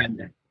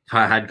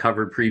had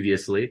covered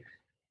previously.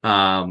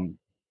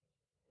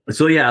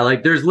 So yeah,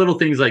 like there's little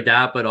things like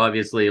that, but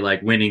obviously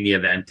like winning the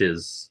event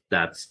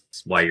that's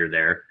why you're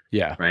there.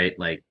 Yeah. Right.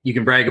 Like you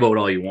can brag about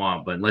all you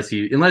want, but unless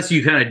you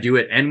kind of do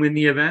it and win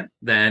the event,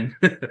 then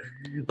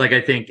like I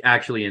think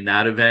actually in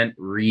that event,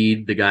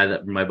 Reed,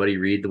 my buddy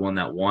Reed, the one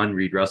that won,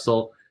 Reed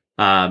Russell,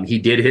 he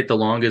did hit the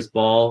longest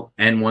ball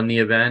and won the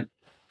event.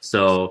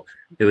 So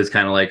it was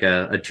kind of like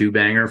a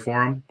 2-banger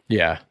for him.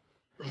 Yeah.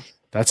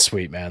 That's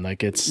sweet, man.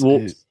 Like it's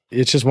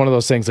just one of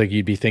those things, like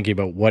you'd be thinking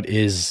about what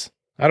is,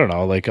 I don't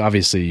know, like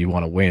obviously you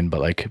want to win,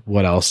 but like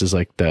what else is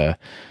like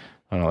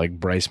I don't know, like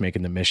Bryce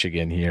making the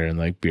Michigan here and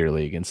like beer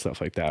league and stuff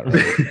like that.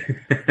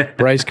 Right?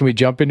 Bryce, can we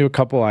jump into a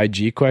couple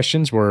IG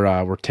questions?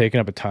 We're taking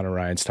up a ton of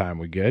Ryan's time.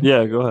 We good?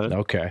 Yeah, go ahead.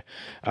 Okay.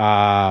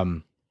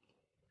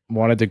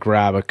 Wanted to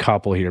grab a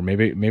couple here.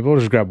 Maybe we'll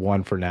just grab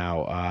one for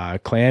now.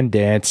 Clan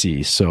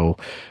Dancy. So,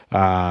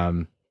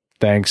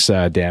 thanks,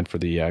 Dan, for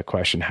the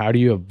question. How do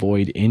you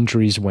avoid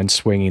injuries when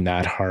swinging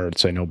that hard?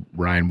 So I know,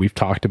 Ryan, we've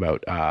talked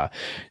about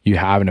you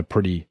having a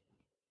pretty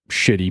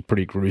shitty,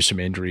 pretty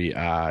gruesome injury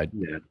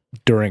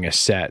during a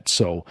set.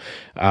 So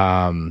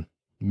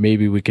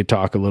maybe we could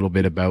talk a little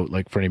bit about,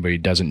 like, for anybody who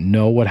doesn't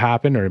know what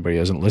happened or anybody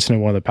who doesn't listen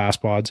to one of the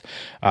past pods,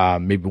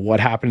 maybe what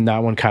happened in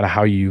that one, kind of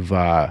how you've,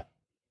 I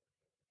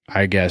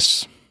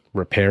guess,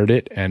 repaired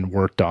it and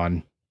worked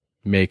on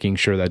making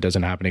sure that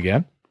doesn't happen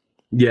again.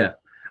 Yeah.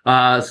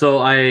 So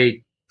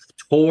I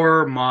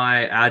tore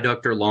my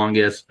adductor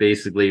longus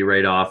basically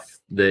right off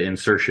the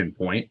insertion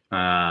point.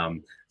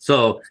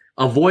 So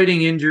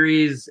avoiding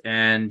injuries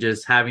and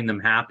just having them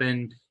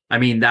happen. I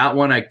mean, that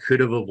one I could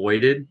have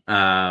avoided.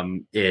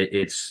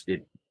 It's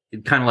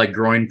kind of like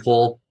groin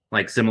pull,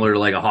 like similar to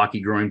like a hockey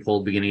groin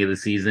pull beginning of the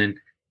season.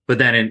 But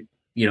then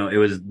it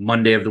was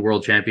Monday of the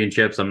World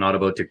Championships. I'm not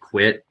about to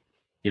quit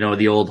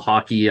the old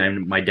hockey.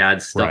 My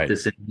dad stuffed Right.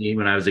 this in me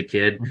when I was a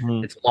kid.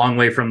 Mhm. It's a long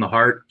way from the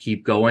heart.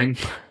 Keep going,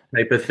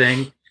 type of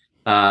thing.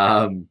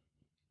 Um,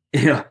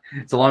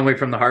 it's a long way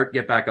from the heart.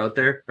 Get back out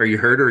there. Are you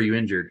hurt or are you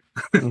injured?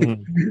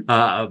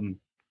 Mhm.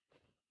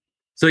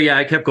 So yeah,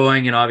 I kept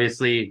going, and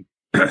obviously,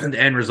 the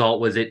end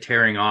result was it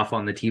tearing off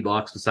on the tee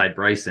box beside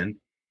Bryson.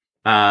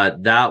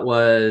 That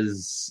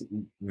was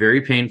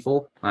very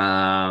painful.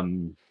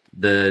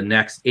 The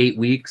next 8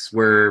 weeks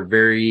were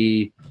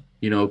very,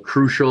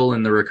 crucial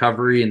in the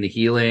recovery and the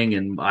healing.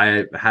 And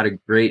I have a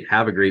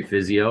great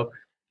physio.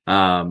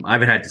 I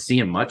haven't had to see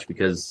him much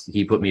because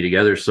he put me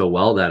together so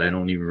well that I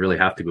don't even really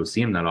have to go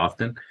see him that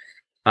often.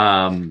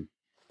 But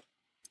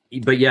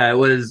yeah, it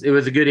was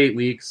a good 8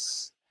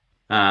 weeks.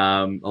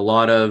 A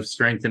lot of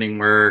strengthening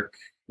work.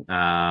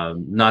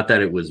 Not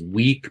that it was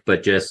weak,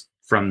 but just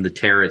from the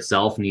tear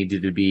itself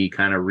needed to be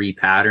kind of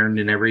repatterned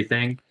and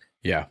everything.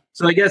 Yeah.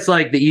 So I guess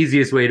like the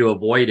easiest way to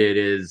avoid it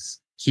is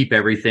keep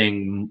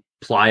everything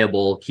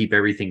pliable, keep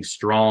everything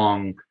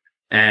strong,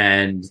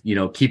 and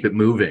keep it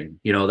moving.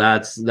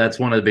 That's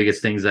one of the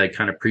biggest things I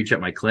kind of preach at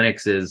my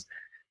clinics is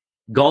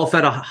golf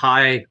at a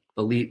high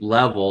elite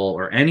level,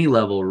 or any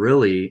level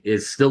really,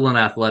 is still an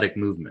athletic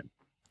movement.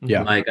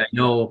 Yeah. Like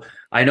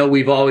I know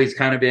we've always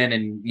kind of been,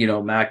 and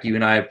Mac, you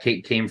and I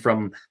came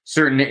from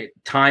certain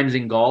times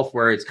in golf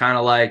where it's kind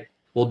of like,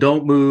 well,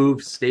 don't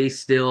move, stay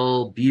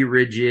still, be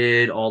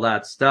rigid, all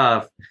that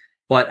stuff.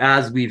 But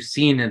as we've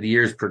seen in the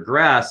years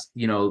progressed,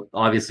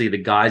 obviously the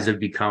guys have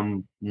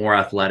become more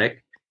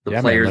athletic. The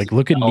players,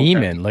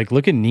 man,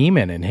 look at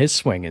Neiman and his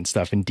swing and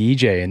stuff, and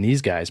DJ and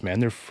these guys,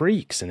 man, they're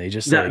freaks, and they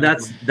just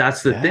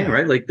that's the thing,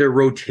 right? Like they're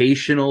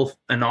rotational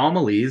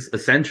anomalies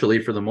essentially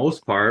for the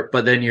most part.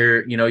 But then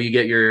you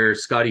get your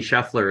Scotty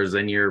Schefflers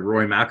and your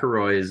Roy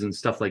McIlroys and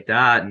stuff like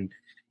that, and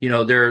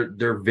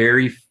they're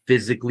very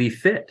physically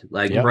fit.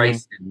 Like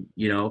Bryson,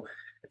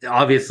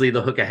 obviously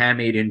the hook a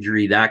hamate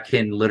injury that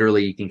can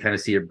literally, you can kind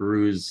of see a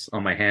bruise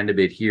on my hand a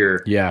bit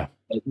here. Yeah.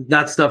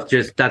 That stuff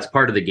that's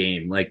part of the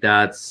game. Like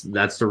that's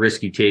the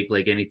risk you take,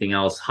 like anything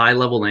else. High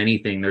level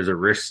anything, there's a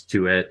risk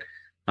to it.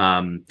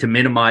 To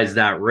minimize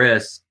that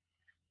risk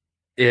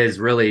is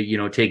really,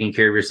 taking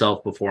care of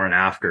yourself before and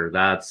after.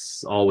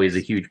 That's always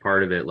a huge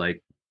part of it.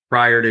 Like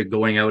prior to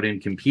going out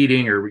and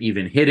competing or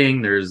even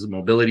hitting, there's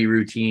mobility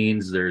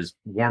routines, there's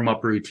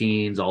warm-up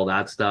routines, all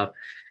that stuff.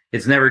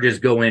 It's never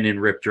just go in and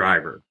rip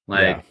driver.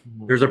 Like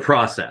there's a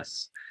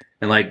process.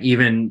 And like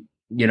even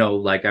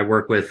like I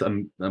work with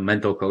a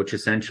mental coach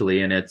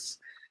essentially, and it's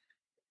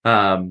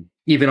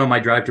even on my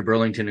drive to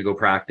Burlington to go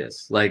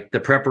practice, like the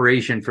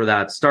preparation for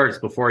that starts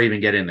before I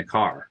even get in the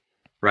car,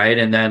 right?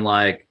 And then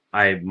like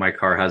my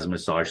car has a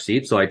massage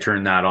seat, so I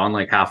turn that on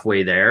like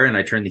halfway there, and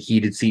I turn the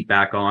heated seat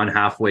back on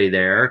halfway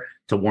there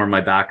to warm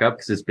my back up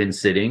because it's been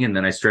sitting, and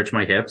then I stretch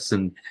my hips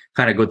and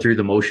kind of go through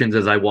the motions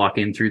as I walk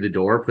in through the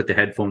door, put the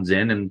headphones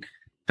in, and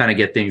kind of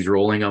get things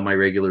rolling on my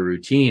regular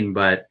routine.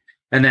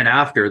 And then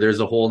after, there's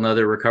a whole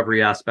nother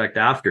recovery aspect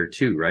after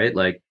too, right?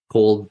 Like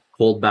cold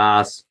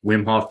baths,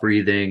 Wim Hof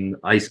breathing,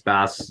 ice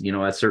baths,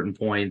 at certain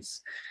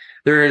points.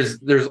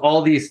 There's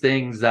all these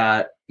things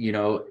that,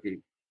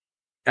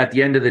 at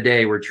the end of the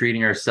day, we're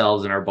treating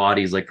ourselves and our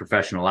bodies like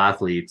professional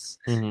athletes,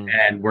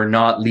 and we're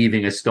not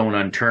leaving a stone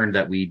unturned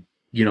that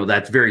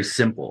that's very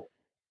simple,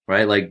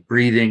 right? Like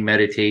breathing,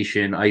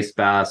 meditation, ice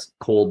baths,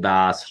 cold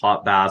baths,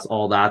 hot baths,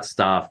 all that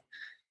stuff.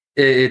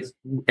 It's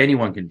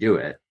anyone can do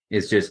it.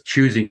 It's just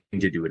choosing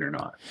to do it or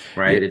not,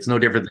 right? It's no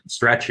different than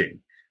stretching.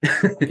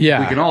 Yeah.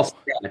 We can all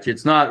stretch.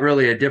 It's not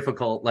really a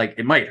difficult, like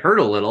it might hurt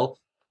a little,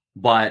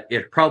 but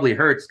it probably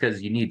hurts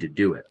because you need to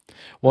do it.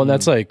 Well, and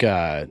that's like,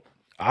 I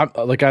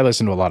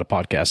listen to a lot of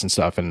podcasts and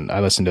stuff, and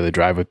I listen to The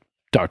Drive with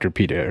Dr.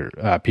 Peter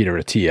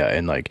Attia,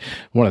 and like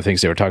one of the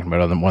things they were talking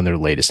about on one of their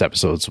latest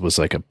episodes was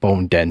like a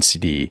bone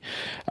density,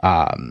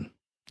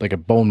 like a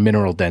bone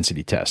mineral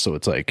density test. So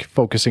it's like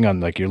focusing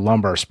on like your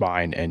lumbar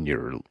spine and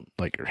your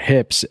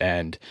hips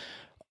and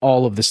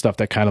all of the stuff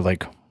that kind of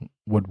like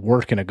would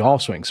work in a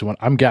golf swing. So when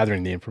I'm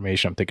gathering the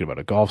information, I'm thinking about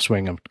a golf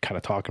swing, I'm kind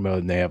of talking about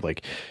it, and they have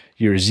like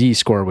your Z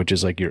score, which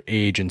is like your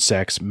age and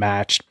sex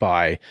matched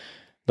by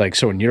like,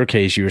 so in your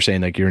case, you were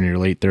saying like you're in your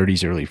late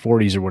 30s, early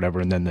 40s or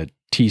whatever. And then the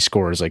T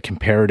score is like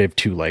comparative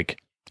to like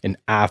an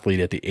athlete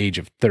at the age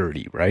of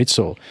 30. Right.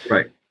 So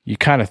you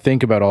kind of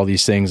think about all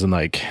these things, and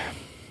like,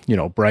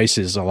 Bryce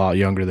is a lot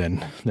younger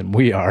than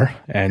we are.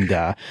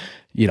 And,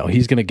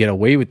 he's going to get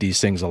away with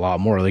these things a lot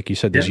more. Like you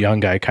said, this young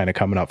guy kind of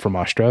coming up from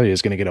Australia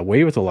is going to get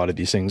away with a lot of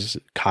these things.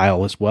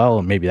 Kyle as well.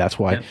 And maybe that's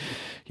why,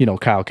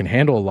 Kyle can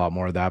handle a lot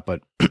more of that.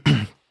 But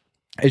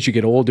as you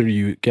get older,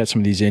 you get some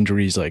of these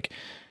injuries. Like,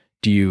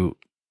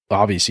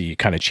 obviously you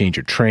kind of change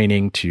your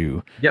training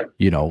to,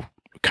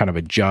 kind of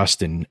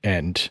adjust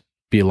and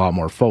be a lot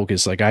more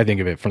focused. Like I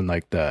think of it from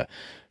like the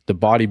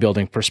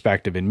bodybuilding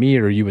perspective in me,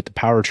 or you with the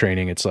power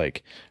training, it's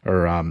like,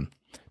 or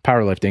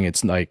powerlifting,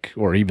 it's like,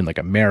 or even like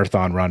a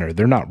marathon runner,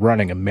 they're not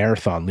running a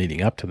marathon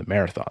leading up to the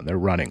marathon. They're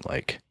running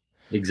like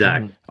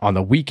exactly on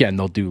the weekend,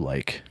 they'll do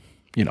like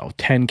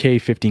 10K,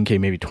 15K,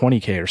 maybe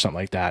 20K or something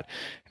like that.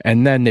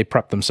 And then they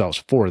prep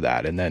themselves for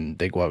that. And then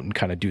they go out and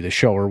kind of do the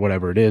show or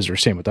whatever it is, or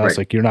same with us. Right.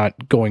 Like you're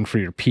not going for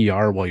your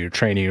PR while you're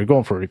training, you're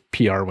going for a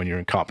PR when you're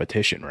in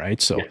competition.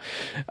 Right. So,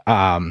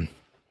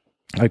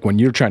 like when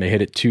you're trying to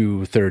hit it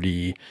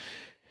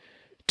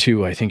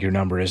 232, I think your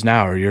number is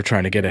now, or you're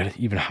trying to get it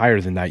even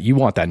higher than that. You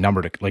want that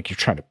number to, like, you're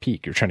trying to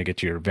peak, you're trying to get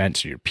to your event.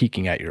 So you're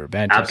peaking at your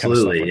event.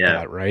 Absolutely. And kind of stuff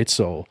like that, right.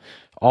 So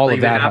all like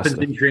of that happens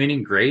in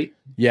training. Great.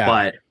 Yeah.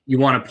 But you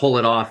want to pull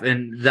it off.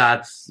 And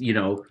that's,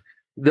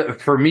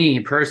 for me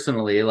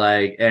personally,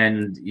 like,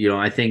 and,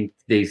 I think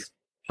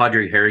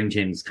Padre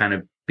Harrington's kind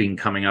of been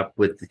coming up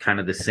with kind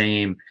of the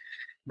same,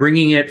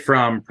 bringing it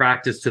from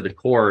practice to the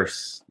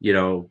course,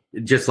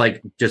 just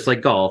like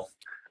golf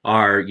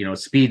are,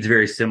 speed's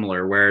very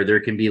similar, where there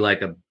can be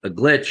like a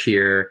glitch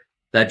here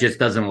that just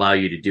doesn't allow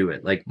you to do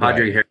it. Like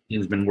Padre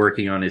Harrington's been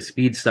working on his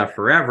speed stuff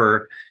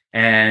forever,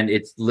 and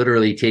it's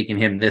literally taken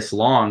him this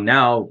long.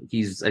 Now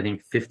he's, I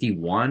think,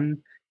 51,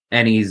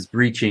 and he's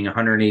reaching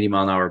 180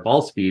 mile an hour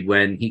ball speed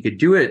when he could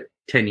do it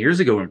 10 years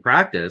ago in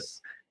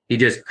practice. He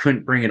just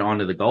couldn't bring it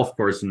onto the golf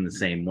course in the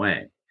same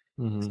way.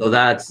 Mm-hmm. So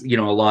that's, a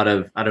lot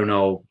of, I don't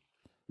know,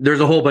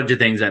 there's a whole bunch of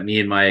things that me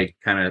and my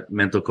kind of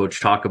mental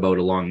coach talk about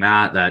along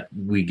that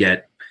we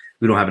don't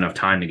have enough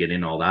time to get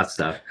into all that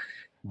stuff.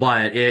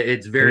 But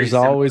it's very There's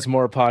always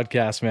more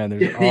podcasts, man.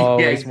 There's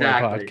always more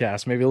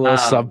podcasts. Maybe a little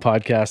sub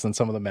podcast on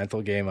some of the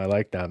mental game. I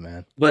like that,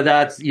 man. But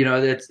that's,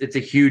 it's a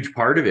huge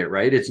part of it,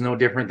 right? It's no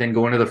different than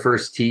going to the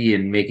first tee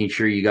and making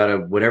sure you got to,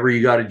 whatever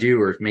you got to do,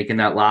 or making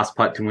that last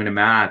putt to win a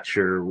match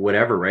or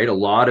whatever, right? A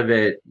lot of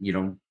it,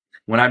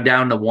 when I'm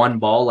down to one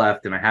ball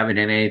left and I haven't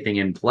hit anything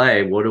in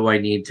play, what do I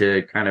need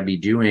to kind of be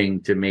doing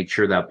to make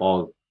sure that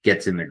ball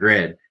gets in the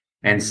grid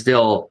and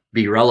still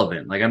be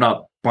relevant? Like, I'm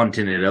not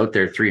bunting it out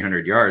there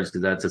 300 yards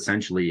because that's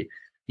essentially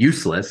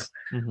useless.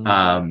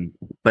 Mm-hmm.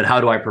 But how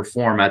do I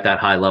perform at that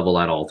high level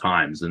at all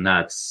times? And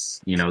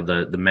that's,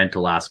 the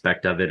mental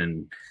aspect of it.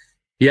 And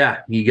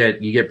yeah, you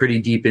get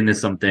pretty deep into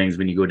some things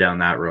when you go down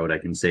that road. I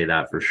can say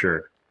that for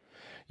sure.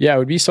 Yeah, it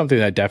would be something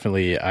that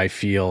definitely I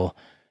feel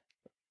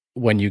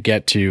when you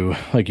get to,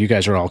 like, you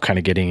guys are all kind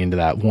of getting into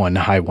that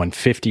high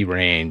 150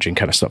 range and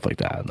kind of stuff like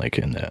that. Like,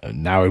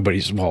 now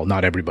everybody's, well,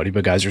 not everybody,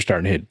 but guys are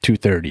starting to hit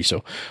 230.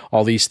 So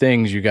all these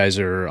things, you guys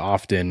are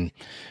often,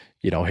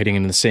 hitting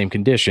in the same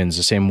conditions,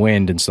 the same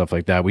wind and stuff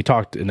like that. We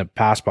talked in the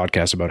past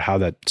podcast about how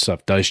that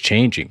stuff does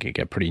change and can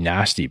get pretty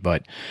nasty,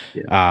 but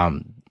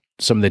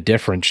some of the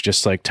difference,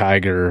 just like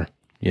Tiger,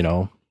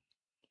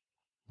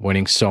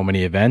 winning so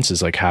many events,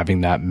 is like having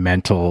that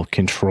mental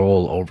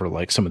control over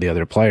like some of the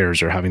other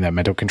players, or having that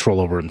mental control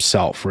over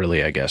himself,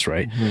 really, I guess.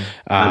 Right. Mm-hmm.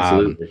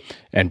 Absolutely.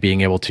 And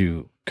being able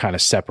to kind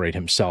of separate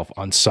himself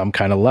on some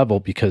kind of level,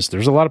 because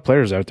there's a lot of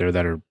players out there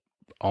that are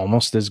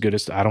almost as good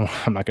as, I'm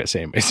not going to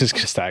say it's as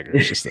good as Tiger.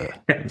 It's just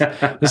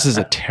this is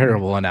a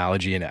terrible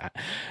analogy, and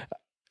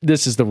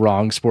this is the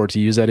wrong sport to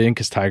use that in,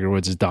 because Tiger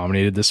Woods has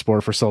dominated this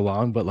sport for so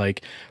long, but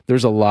like,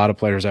 there's a lot of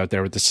players out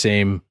there with the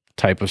same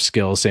type of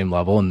skill, same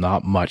level, and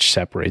not much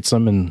separates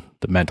them, and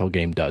the mental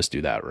game does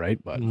do that,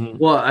 right? But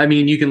well, I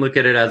mean, you can look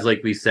at it as,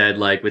 like we said,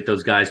 like with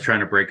those guys trying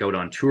to break out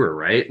on tour,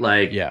 right?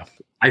 Like, yeah,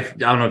 I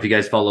don't know if you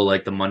guys follow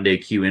like the Monday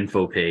Q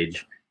info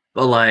page,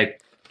 but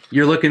like,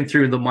 you're looking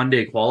through the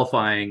Monday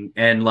qualifying,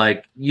 and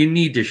like, you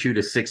need to shoot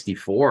a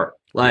 64.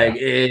 Like,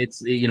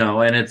 it's,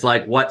 and it's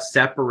like, what's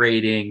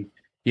separating,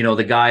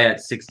 the guy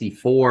at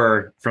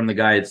 64 from the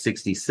guy at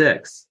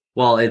 66?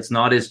 Well, it's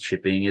not his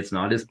chipping, it's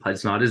not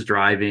his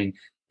driving.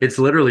 It's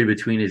literally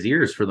between his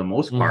ears for the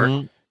most part.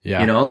 Mm-hmm.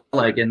 Yeah.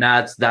 Like, and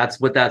that's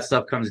what that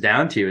stuff comes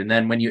down to. And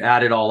then when you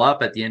add it all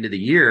up at the end of the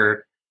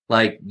year,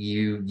 like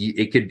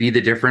it could be the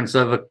difference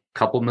of a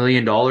couple $1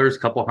 million,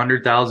 couple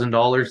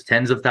 $100,000,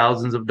 tens of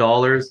thousands of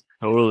dollars.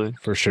 Totally.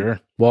 For sure.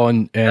 Well,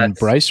 and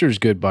Brycer's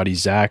good buddy,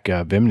 Zach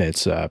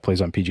Vimnitz,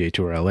 plays on PGA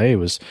Tour LA,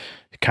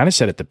 kind of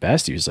said it the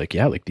best. He was like,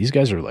 yeah, like these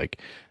guys are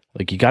like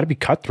you got to be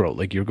cutthroat.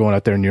 Like, you're going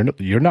out there and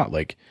you're not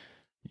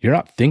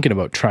thinking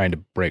about trying to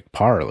break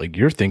par. Like,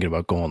 you're thinking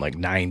about going like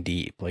 9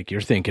 deep. Like,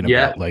 you're thinking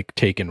about like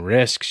taking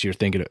risks. You're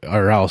thinking,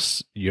 or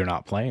else you're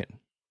not playing.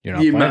 You're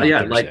not playing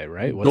on Thursday,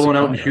 right? Going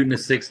out and shooting a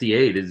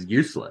 68 is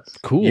useless.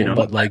 Cool,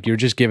 but like, you're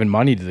just giving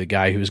money to the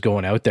guy who's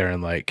going out there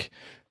and like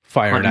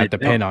firing at the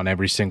pin on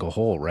every single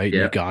hole, right?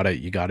 Yeah.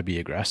 You gotta be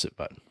aggressive.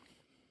 But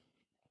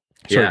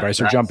sorry,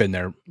 Bryce, jump in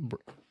there.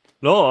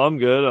 No, I'm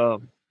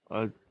good.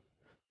 I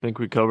think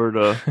we covered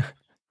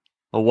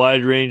a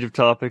wide range of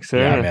topics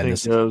there. Yeah, man, I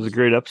think it was a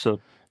great episode.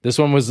 This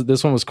one was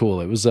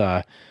cool. It was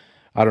I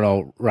don't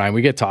know, Ryan,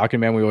 we get talking,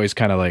 man. We always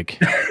kind of like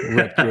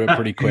rip through it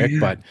pretty quick,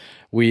 but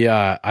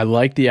I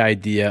like the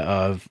idea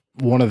of,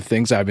 one of the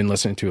things I've been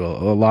listening to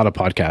a lot of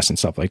podcasts and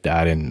stuff like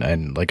that.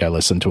 And like, I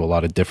listen to a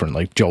lot of different,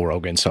 like Joe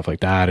Rogan, stuff like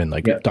that. And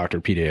like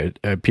Dr. Peter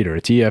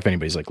Attia, if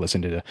anybody's like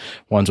listened to the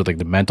ones with like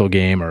the mental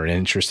game or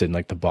interested in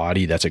like the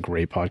body, that's a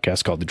great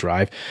podcast called The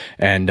Drive.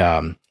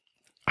 And,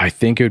 I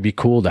think it would be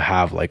cool to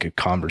have like a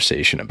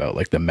conversation about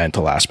like the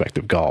mental aspect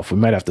of golf. We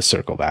might have to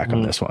circle back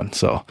on this one.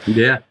 So,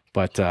 yeah,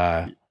 but,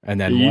 And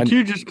then You one,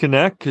 two just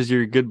connect because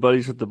you're good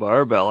buddies with the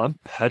barbell. I'm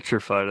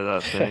petrified of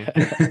that thing.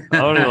 I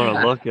don't even want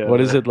to look at what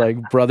is it, like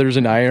Brothers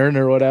in Iron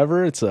or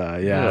whatever? It's Yeah.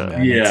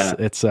 man. Yeah.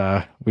 It's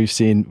we've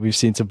seen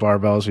some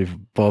barbells. We've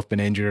both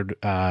been injured, with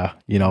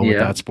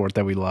that sport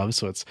that we love.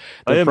 So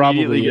I there immediately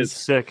probably get is.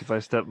 sick if I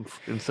step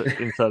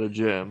inside a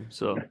gym.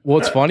 So Well,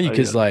 it's funny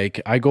because yeah.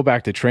 like I go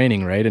back to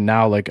training, right? And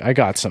now like I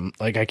got some,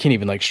 like I can't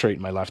even like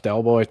straighten my left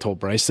elbow. I told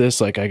Bryce this,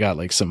 like I got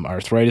like some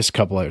arthritis, a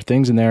couple other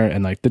things in there,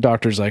 and like the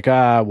doctor's like,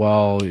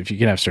 well, if you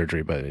can have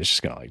surgery, but it's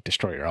just gonna like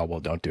destroy your elbow,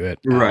 don't do it.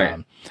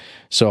 Right.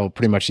 So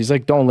pretty much he's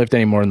like, don't lift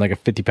any more than like a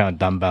 50-pound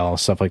dumbbell,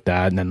 stuff like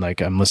that. And then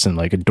like I'm listening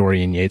to like a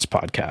Dorian Yates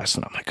podcast,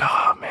 and I'm like,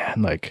 oh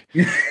man, like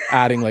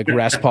adding like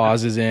rest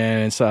pauses in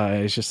and stuff.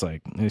 It's just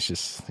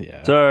yeah.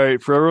 It's all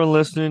right. For everyone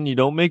listening, you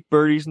don't make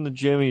birdies in the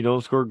gym. And you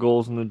don't score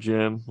goals in the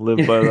gym.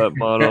 Live by that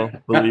motto.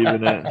 Believe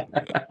in it.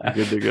 You're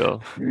good to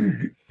go.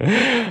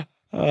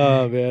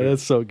 Oh man,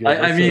 that's so good.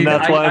 I mean, And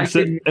that's why I'm I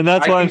sitting. can- And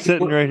that's I why I'm can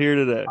sitting put- right here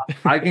today.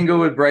 I can go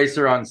with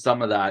Brycer on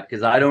some of that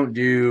because I don't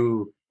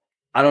do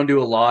a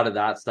lot of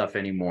that stuff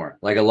anymore.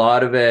 Like a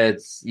lot of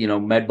it's,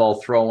 med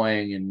ball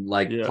throwing and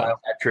like Yeah.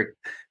 plyometric,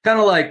 kind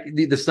of like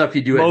the stuff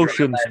you do at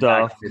Motion Drumline back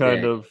stuff, in the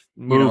kind day. of Like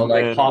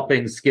movement.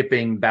 hopping,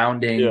 skipping,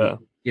 bounding, Yeah.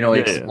 Yeah.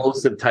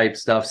 explosive type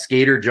stuff.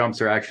 Skater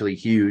jumps are actually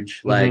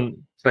huge, like Mhm.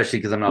 especially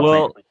because I'm not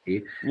Well,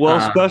 playing hockey. Well,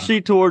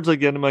 especially towards like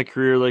the end of my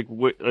career, like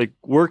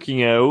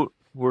working out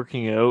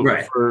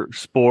Right. for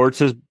sports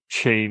has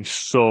changed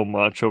so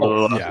much over the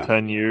last yeah.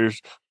 10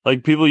 years.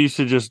 Like people used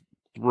to just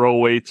throw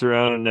weights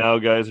around, and now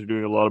guys are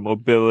doing a lot of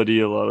mobility,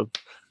 a lot of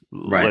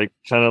Right. like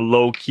kind of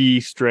low key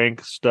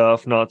strength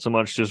stuff, not so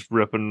much just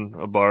ripping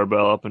a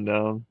barbell up and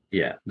down.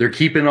 Yeah, they're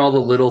keeping all the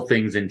little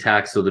things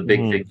intact so the big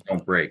Mhm. things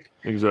don't break.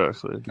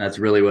 Exactly. That's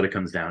really what it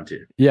comes down to.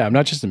 Yeah, I'm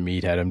not just a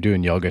meathead. I'm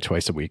doing yoga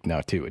twice a week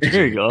now too, which is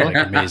There you go. like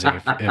amazing.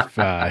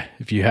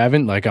 If you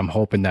haven't, like, I'm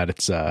hoping that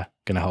it's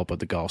gonna help with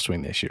the golf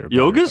swing this year.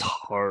 Yoga's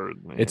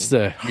hard, man. It's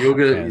the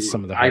Yoga. man,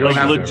 some of the I don't hardest like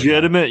have I've ever done.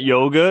 legitimate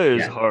yoga is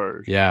Yeah.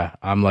 hard. Yeah,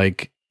 I'm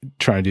like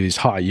trying to do these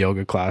hot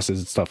yoga classes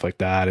and stuff like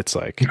that. It's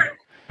like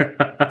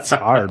it's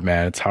hard,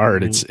 man. It's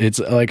hard. It's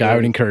like I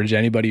would encourage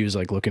anybody who's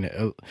like looking at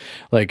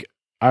like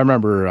I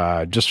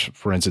remember just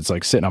for instance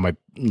like sitting on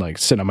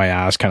my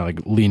ass, kind of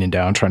like leaning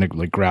down, trying to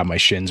like grab my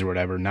shins or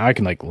whatever. Now I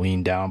can like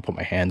lean down, put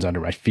my hands under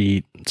my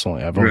feet. I've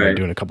only been Right.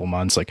 doing it a couple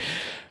months. Like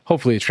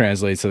hopefully it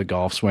translates to the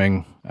golf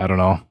swing. I don't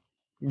know.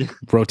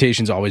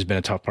 Rotation's always been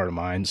a tough part of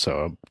mine,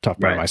 so tough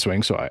part of Right. my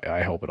swing. So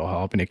I hope it'll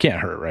help, and it can't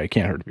hurt, right? It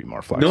can't hurt to be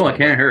more flexible. No, it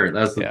can't hurt.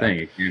 That's the Yeah. thing.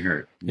 It can't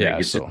hurt. Yeah,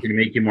 it's so- just going to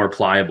make you more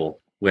pliable,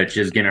 which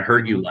is going to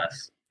hurt you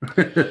less.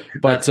 But,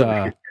 That's the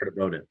weird part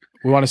about it.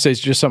 We want to say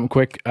just something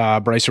quick,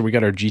 Brycer. We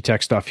got our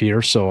G-Tech stuff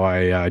here, so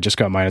I just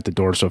got mine at the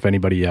door. So if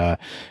anybody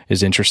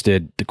is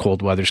interested, the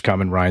cold weather's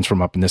coming. Ryan's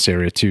from up in this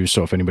area too,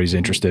 so if anybody's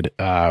interested,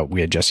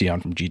 we had Jesse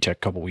on from G-Tech a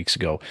couple weeks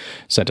ago,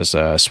 sent us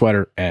a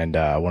sweater and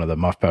one of the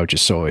muff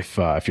pouches. So if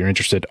you're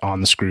interested,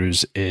 On the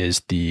Screws is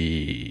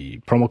the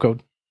promo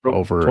code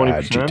over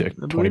 20%, G-Tech,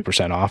 I believe.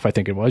 20% off, I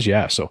think it was.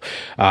 Yeah, so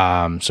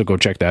so go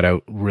check that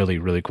out. Really,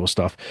 really cool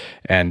stuff.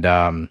 And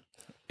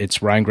it's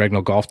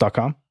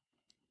RyanGregnolGolf.com.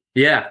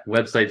 Yeah,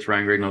 website's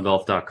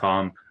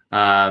RyanGregnolGolf.com.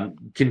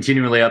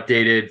 Continually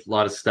updated, a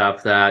lot of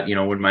stuff that,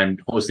 when I'm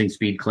hosting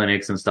speed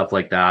clinics and stuff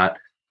like that.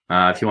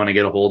 If you want to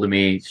get a hold of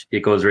me, it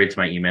goes right to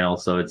my email.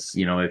 So it's,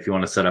 if you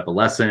want to set up a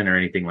lesson or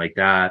anything like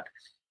that.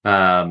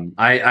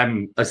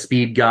 I'm a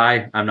speed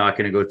guy. I'm not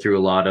going to go through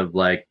a lot of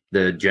like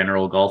the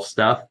general golf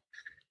stuff.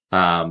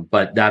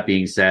 But that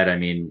being said, I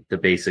mean, the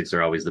basics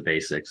are always the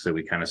basics. So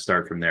we kind of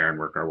start from there and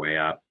work our way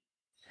up.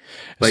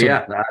 But So-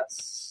 yeah,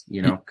 that's,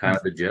 kind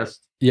of the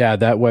gist. Yeah,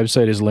 that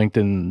website is linked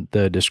in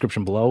the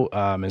description below,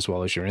 as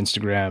well as your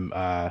Instagram,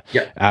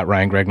 at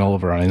Ryan Gregnol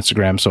over on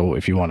Instagram. So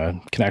if you want to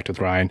connect with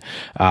Ryan,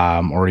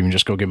 or even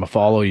just go give him a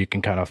follow, you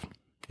can kind of,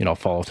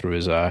 follow through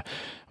his, I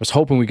was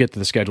hoping we get to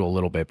the schedule a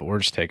little bit, but we're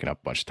just taking up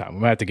a bunch of time.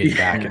 We might have to get you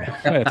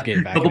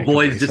back. Couple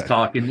boys just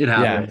talking. It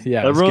happens.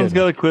 Yeah. Everyone's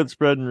got to quit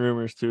spreading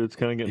rumors too. It's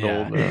kind of getting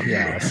old now.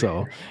 Yeah.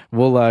 So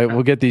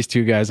we'll get these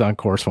two guys on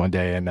course one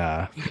day, and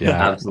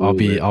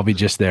Absolutely. I'll be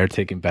just there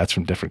taking bets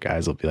from different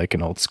guys. It'll be like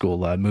an old school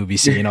movie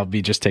scene. I'll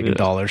be just taking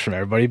dollars from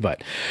everybody,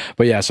 but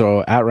yeah.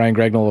 So at Ryan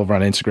Gregnol over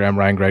on Instagram,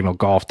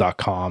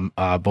 RyanGregnolGolf.com,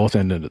 both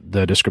in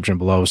the description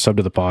below. Sub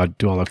to the pod,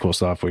 do all that cool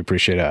stuff. We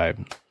appreciate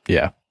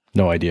it.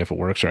 No idea if it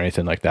works or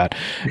anything like that.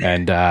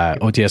 And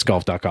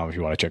otsgolf.com if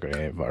you want to check out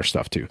any of our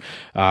stuff too.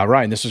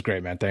 Ryan, this was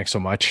great, man. Thanks so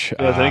much.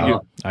 Yeah, thank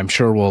you. I'm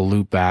sure we'll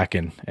loop back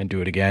and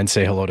do it again.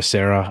 Say hello to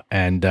Sarah.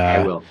 And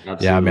I will.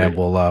 Absolutely. yeah, man,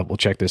 we'll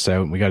check this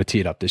out. We got to tee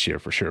it up this year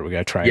for sure. We got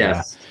to try.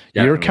 Yes.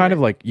 You're definitely. kind of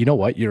like, you know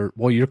what? You're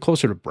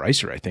closer to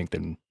Brycer, I think,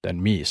 than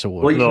me. So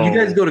Well, No. you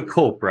guys go to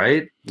Cope,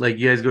 right? Like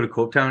you guys go to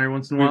Cope Town every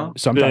once in a while.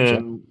 sometimes.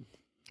 Ben,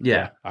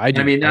 Yeah. I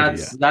do. I mean, I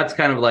do, that's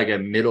kind of like a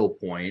middle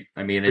point.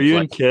 I mean, are it's you in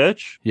like,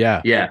 Kitch?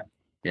 yeah.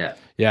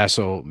 yeah.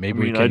 So I maybe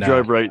mean, we can I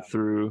drive right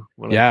through.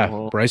 When I yeah, come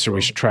home, Brycer,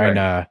 we so- should try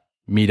and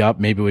meet up.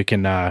 Maybe we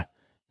can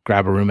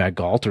grab a room at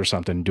Galt or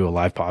something and do a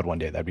live pod one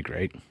day. That'd be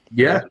great.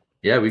 Yeah.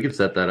 Yeah. We could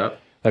set that up.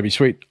 That'd be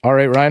sweet. All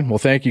right, Ryan. Well,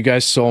 thank you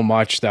guys so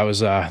much. That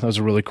was a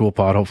really cool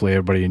pod. Hopefully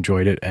everybody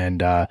enjoyed it.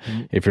 And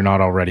if you're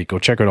not already, go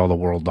check out all the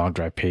World Long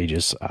Drive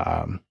pages.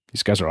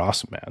 These guys are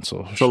awesome, man.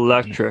 So It's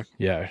electric.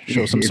 yeah,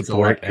 show some It's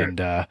support electric.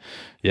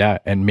 and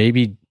and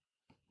maybe,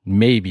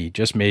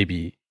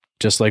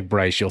 just like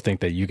Bryce, you'll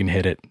think that you can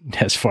hit it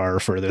as far or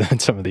further than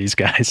some of these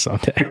guys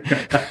someday.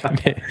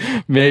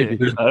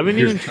 Maybe. I haven't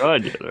even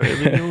tried yet.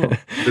 Right?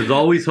 There's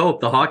always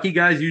hope. The hockey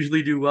guys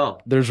usually do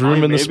well. There's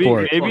room in the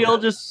sport. Maybe I'll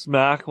just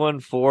smack one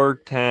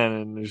 410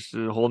 and there's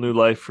a whole new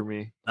life for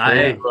me.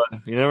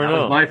 You never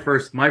know. My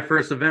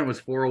first event was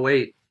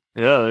 408.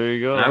 Yeah, there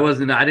you go.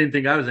 I didn't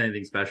think I was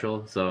anything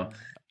special, so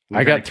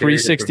I got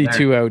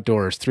 362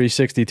 outdoors.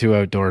 362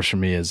 outdoors for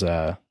me is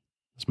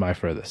my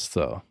furthest.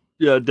 So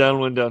yeah,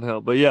 downwind, downhill.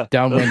 But yeah.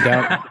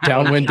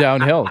 downwind,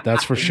 downhill.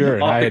 That's for sure.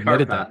 And I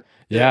admitted that.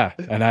 Yeah.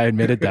 And I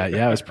admitted that.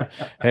 Yeah.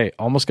 Hey,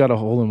 almost got a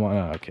hole in one.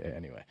 Oh, okay.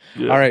 Anyway.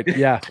 Yeah. All right.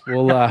 Yeah.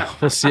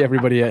 We'll see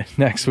everybody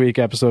next week,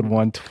 episode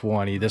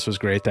 120. This was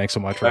great. Thanks so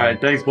much, Ryan. All right.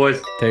 Thanks, boys.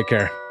 Take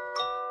care.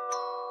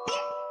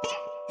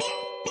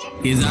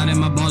 He's out in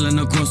my ball in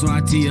the course where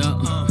I tee up.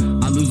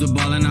 I lose the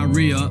ball and I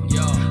re-up.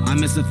 I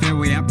miss a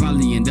fairway, I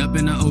probably end up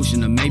in the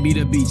ocean or maybe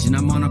the beach. And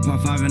I'm on a par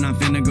 5 and I'm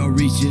finna go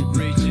reach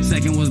it.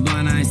 Second was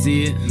blind, I ain't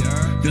see it.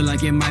 Feel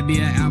like it might be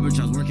an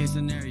albatross, worst case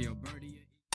scenario. Birdie.